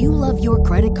 If you love your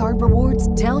credit card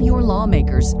rewards, tell your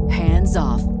lawmakers, hands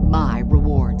off my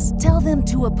rewards. Tell them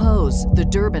to oppose the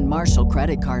Durbin-Marshall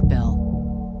credit card bill.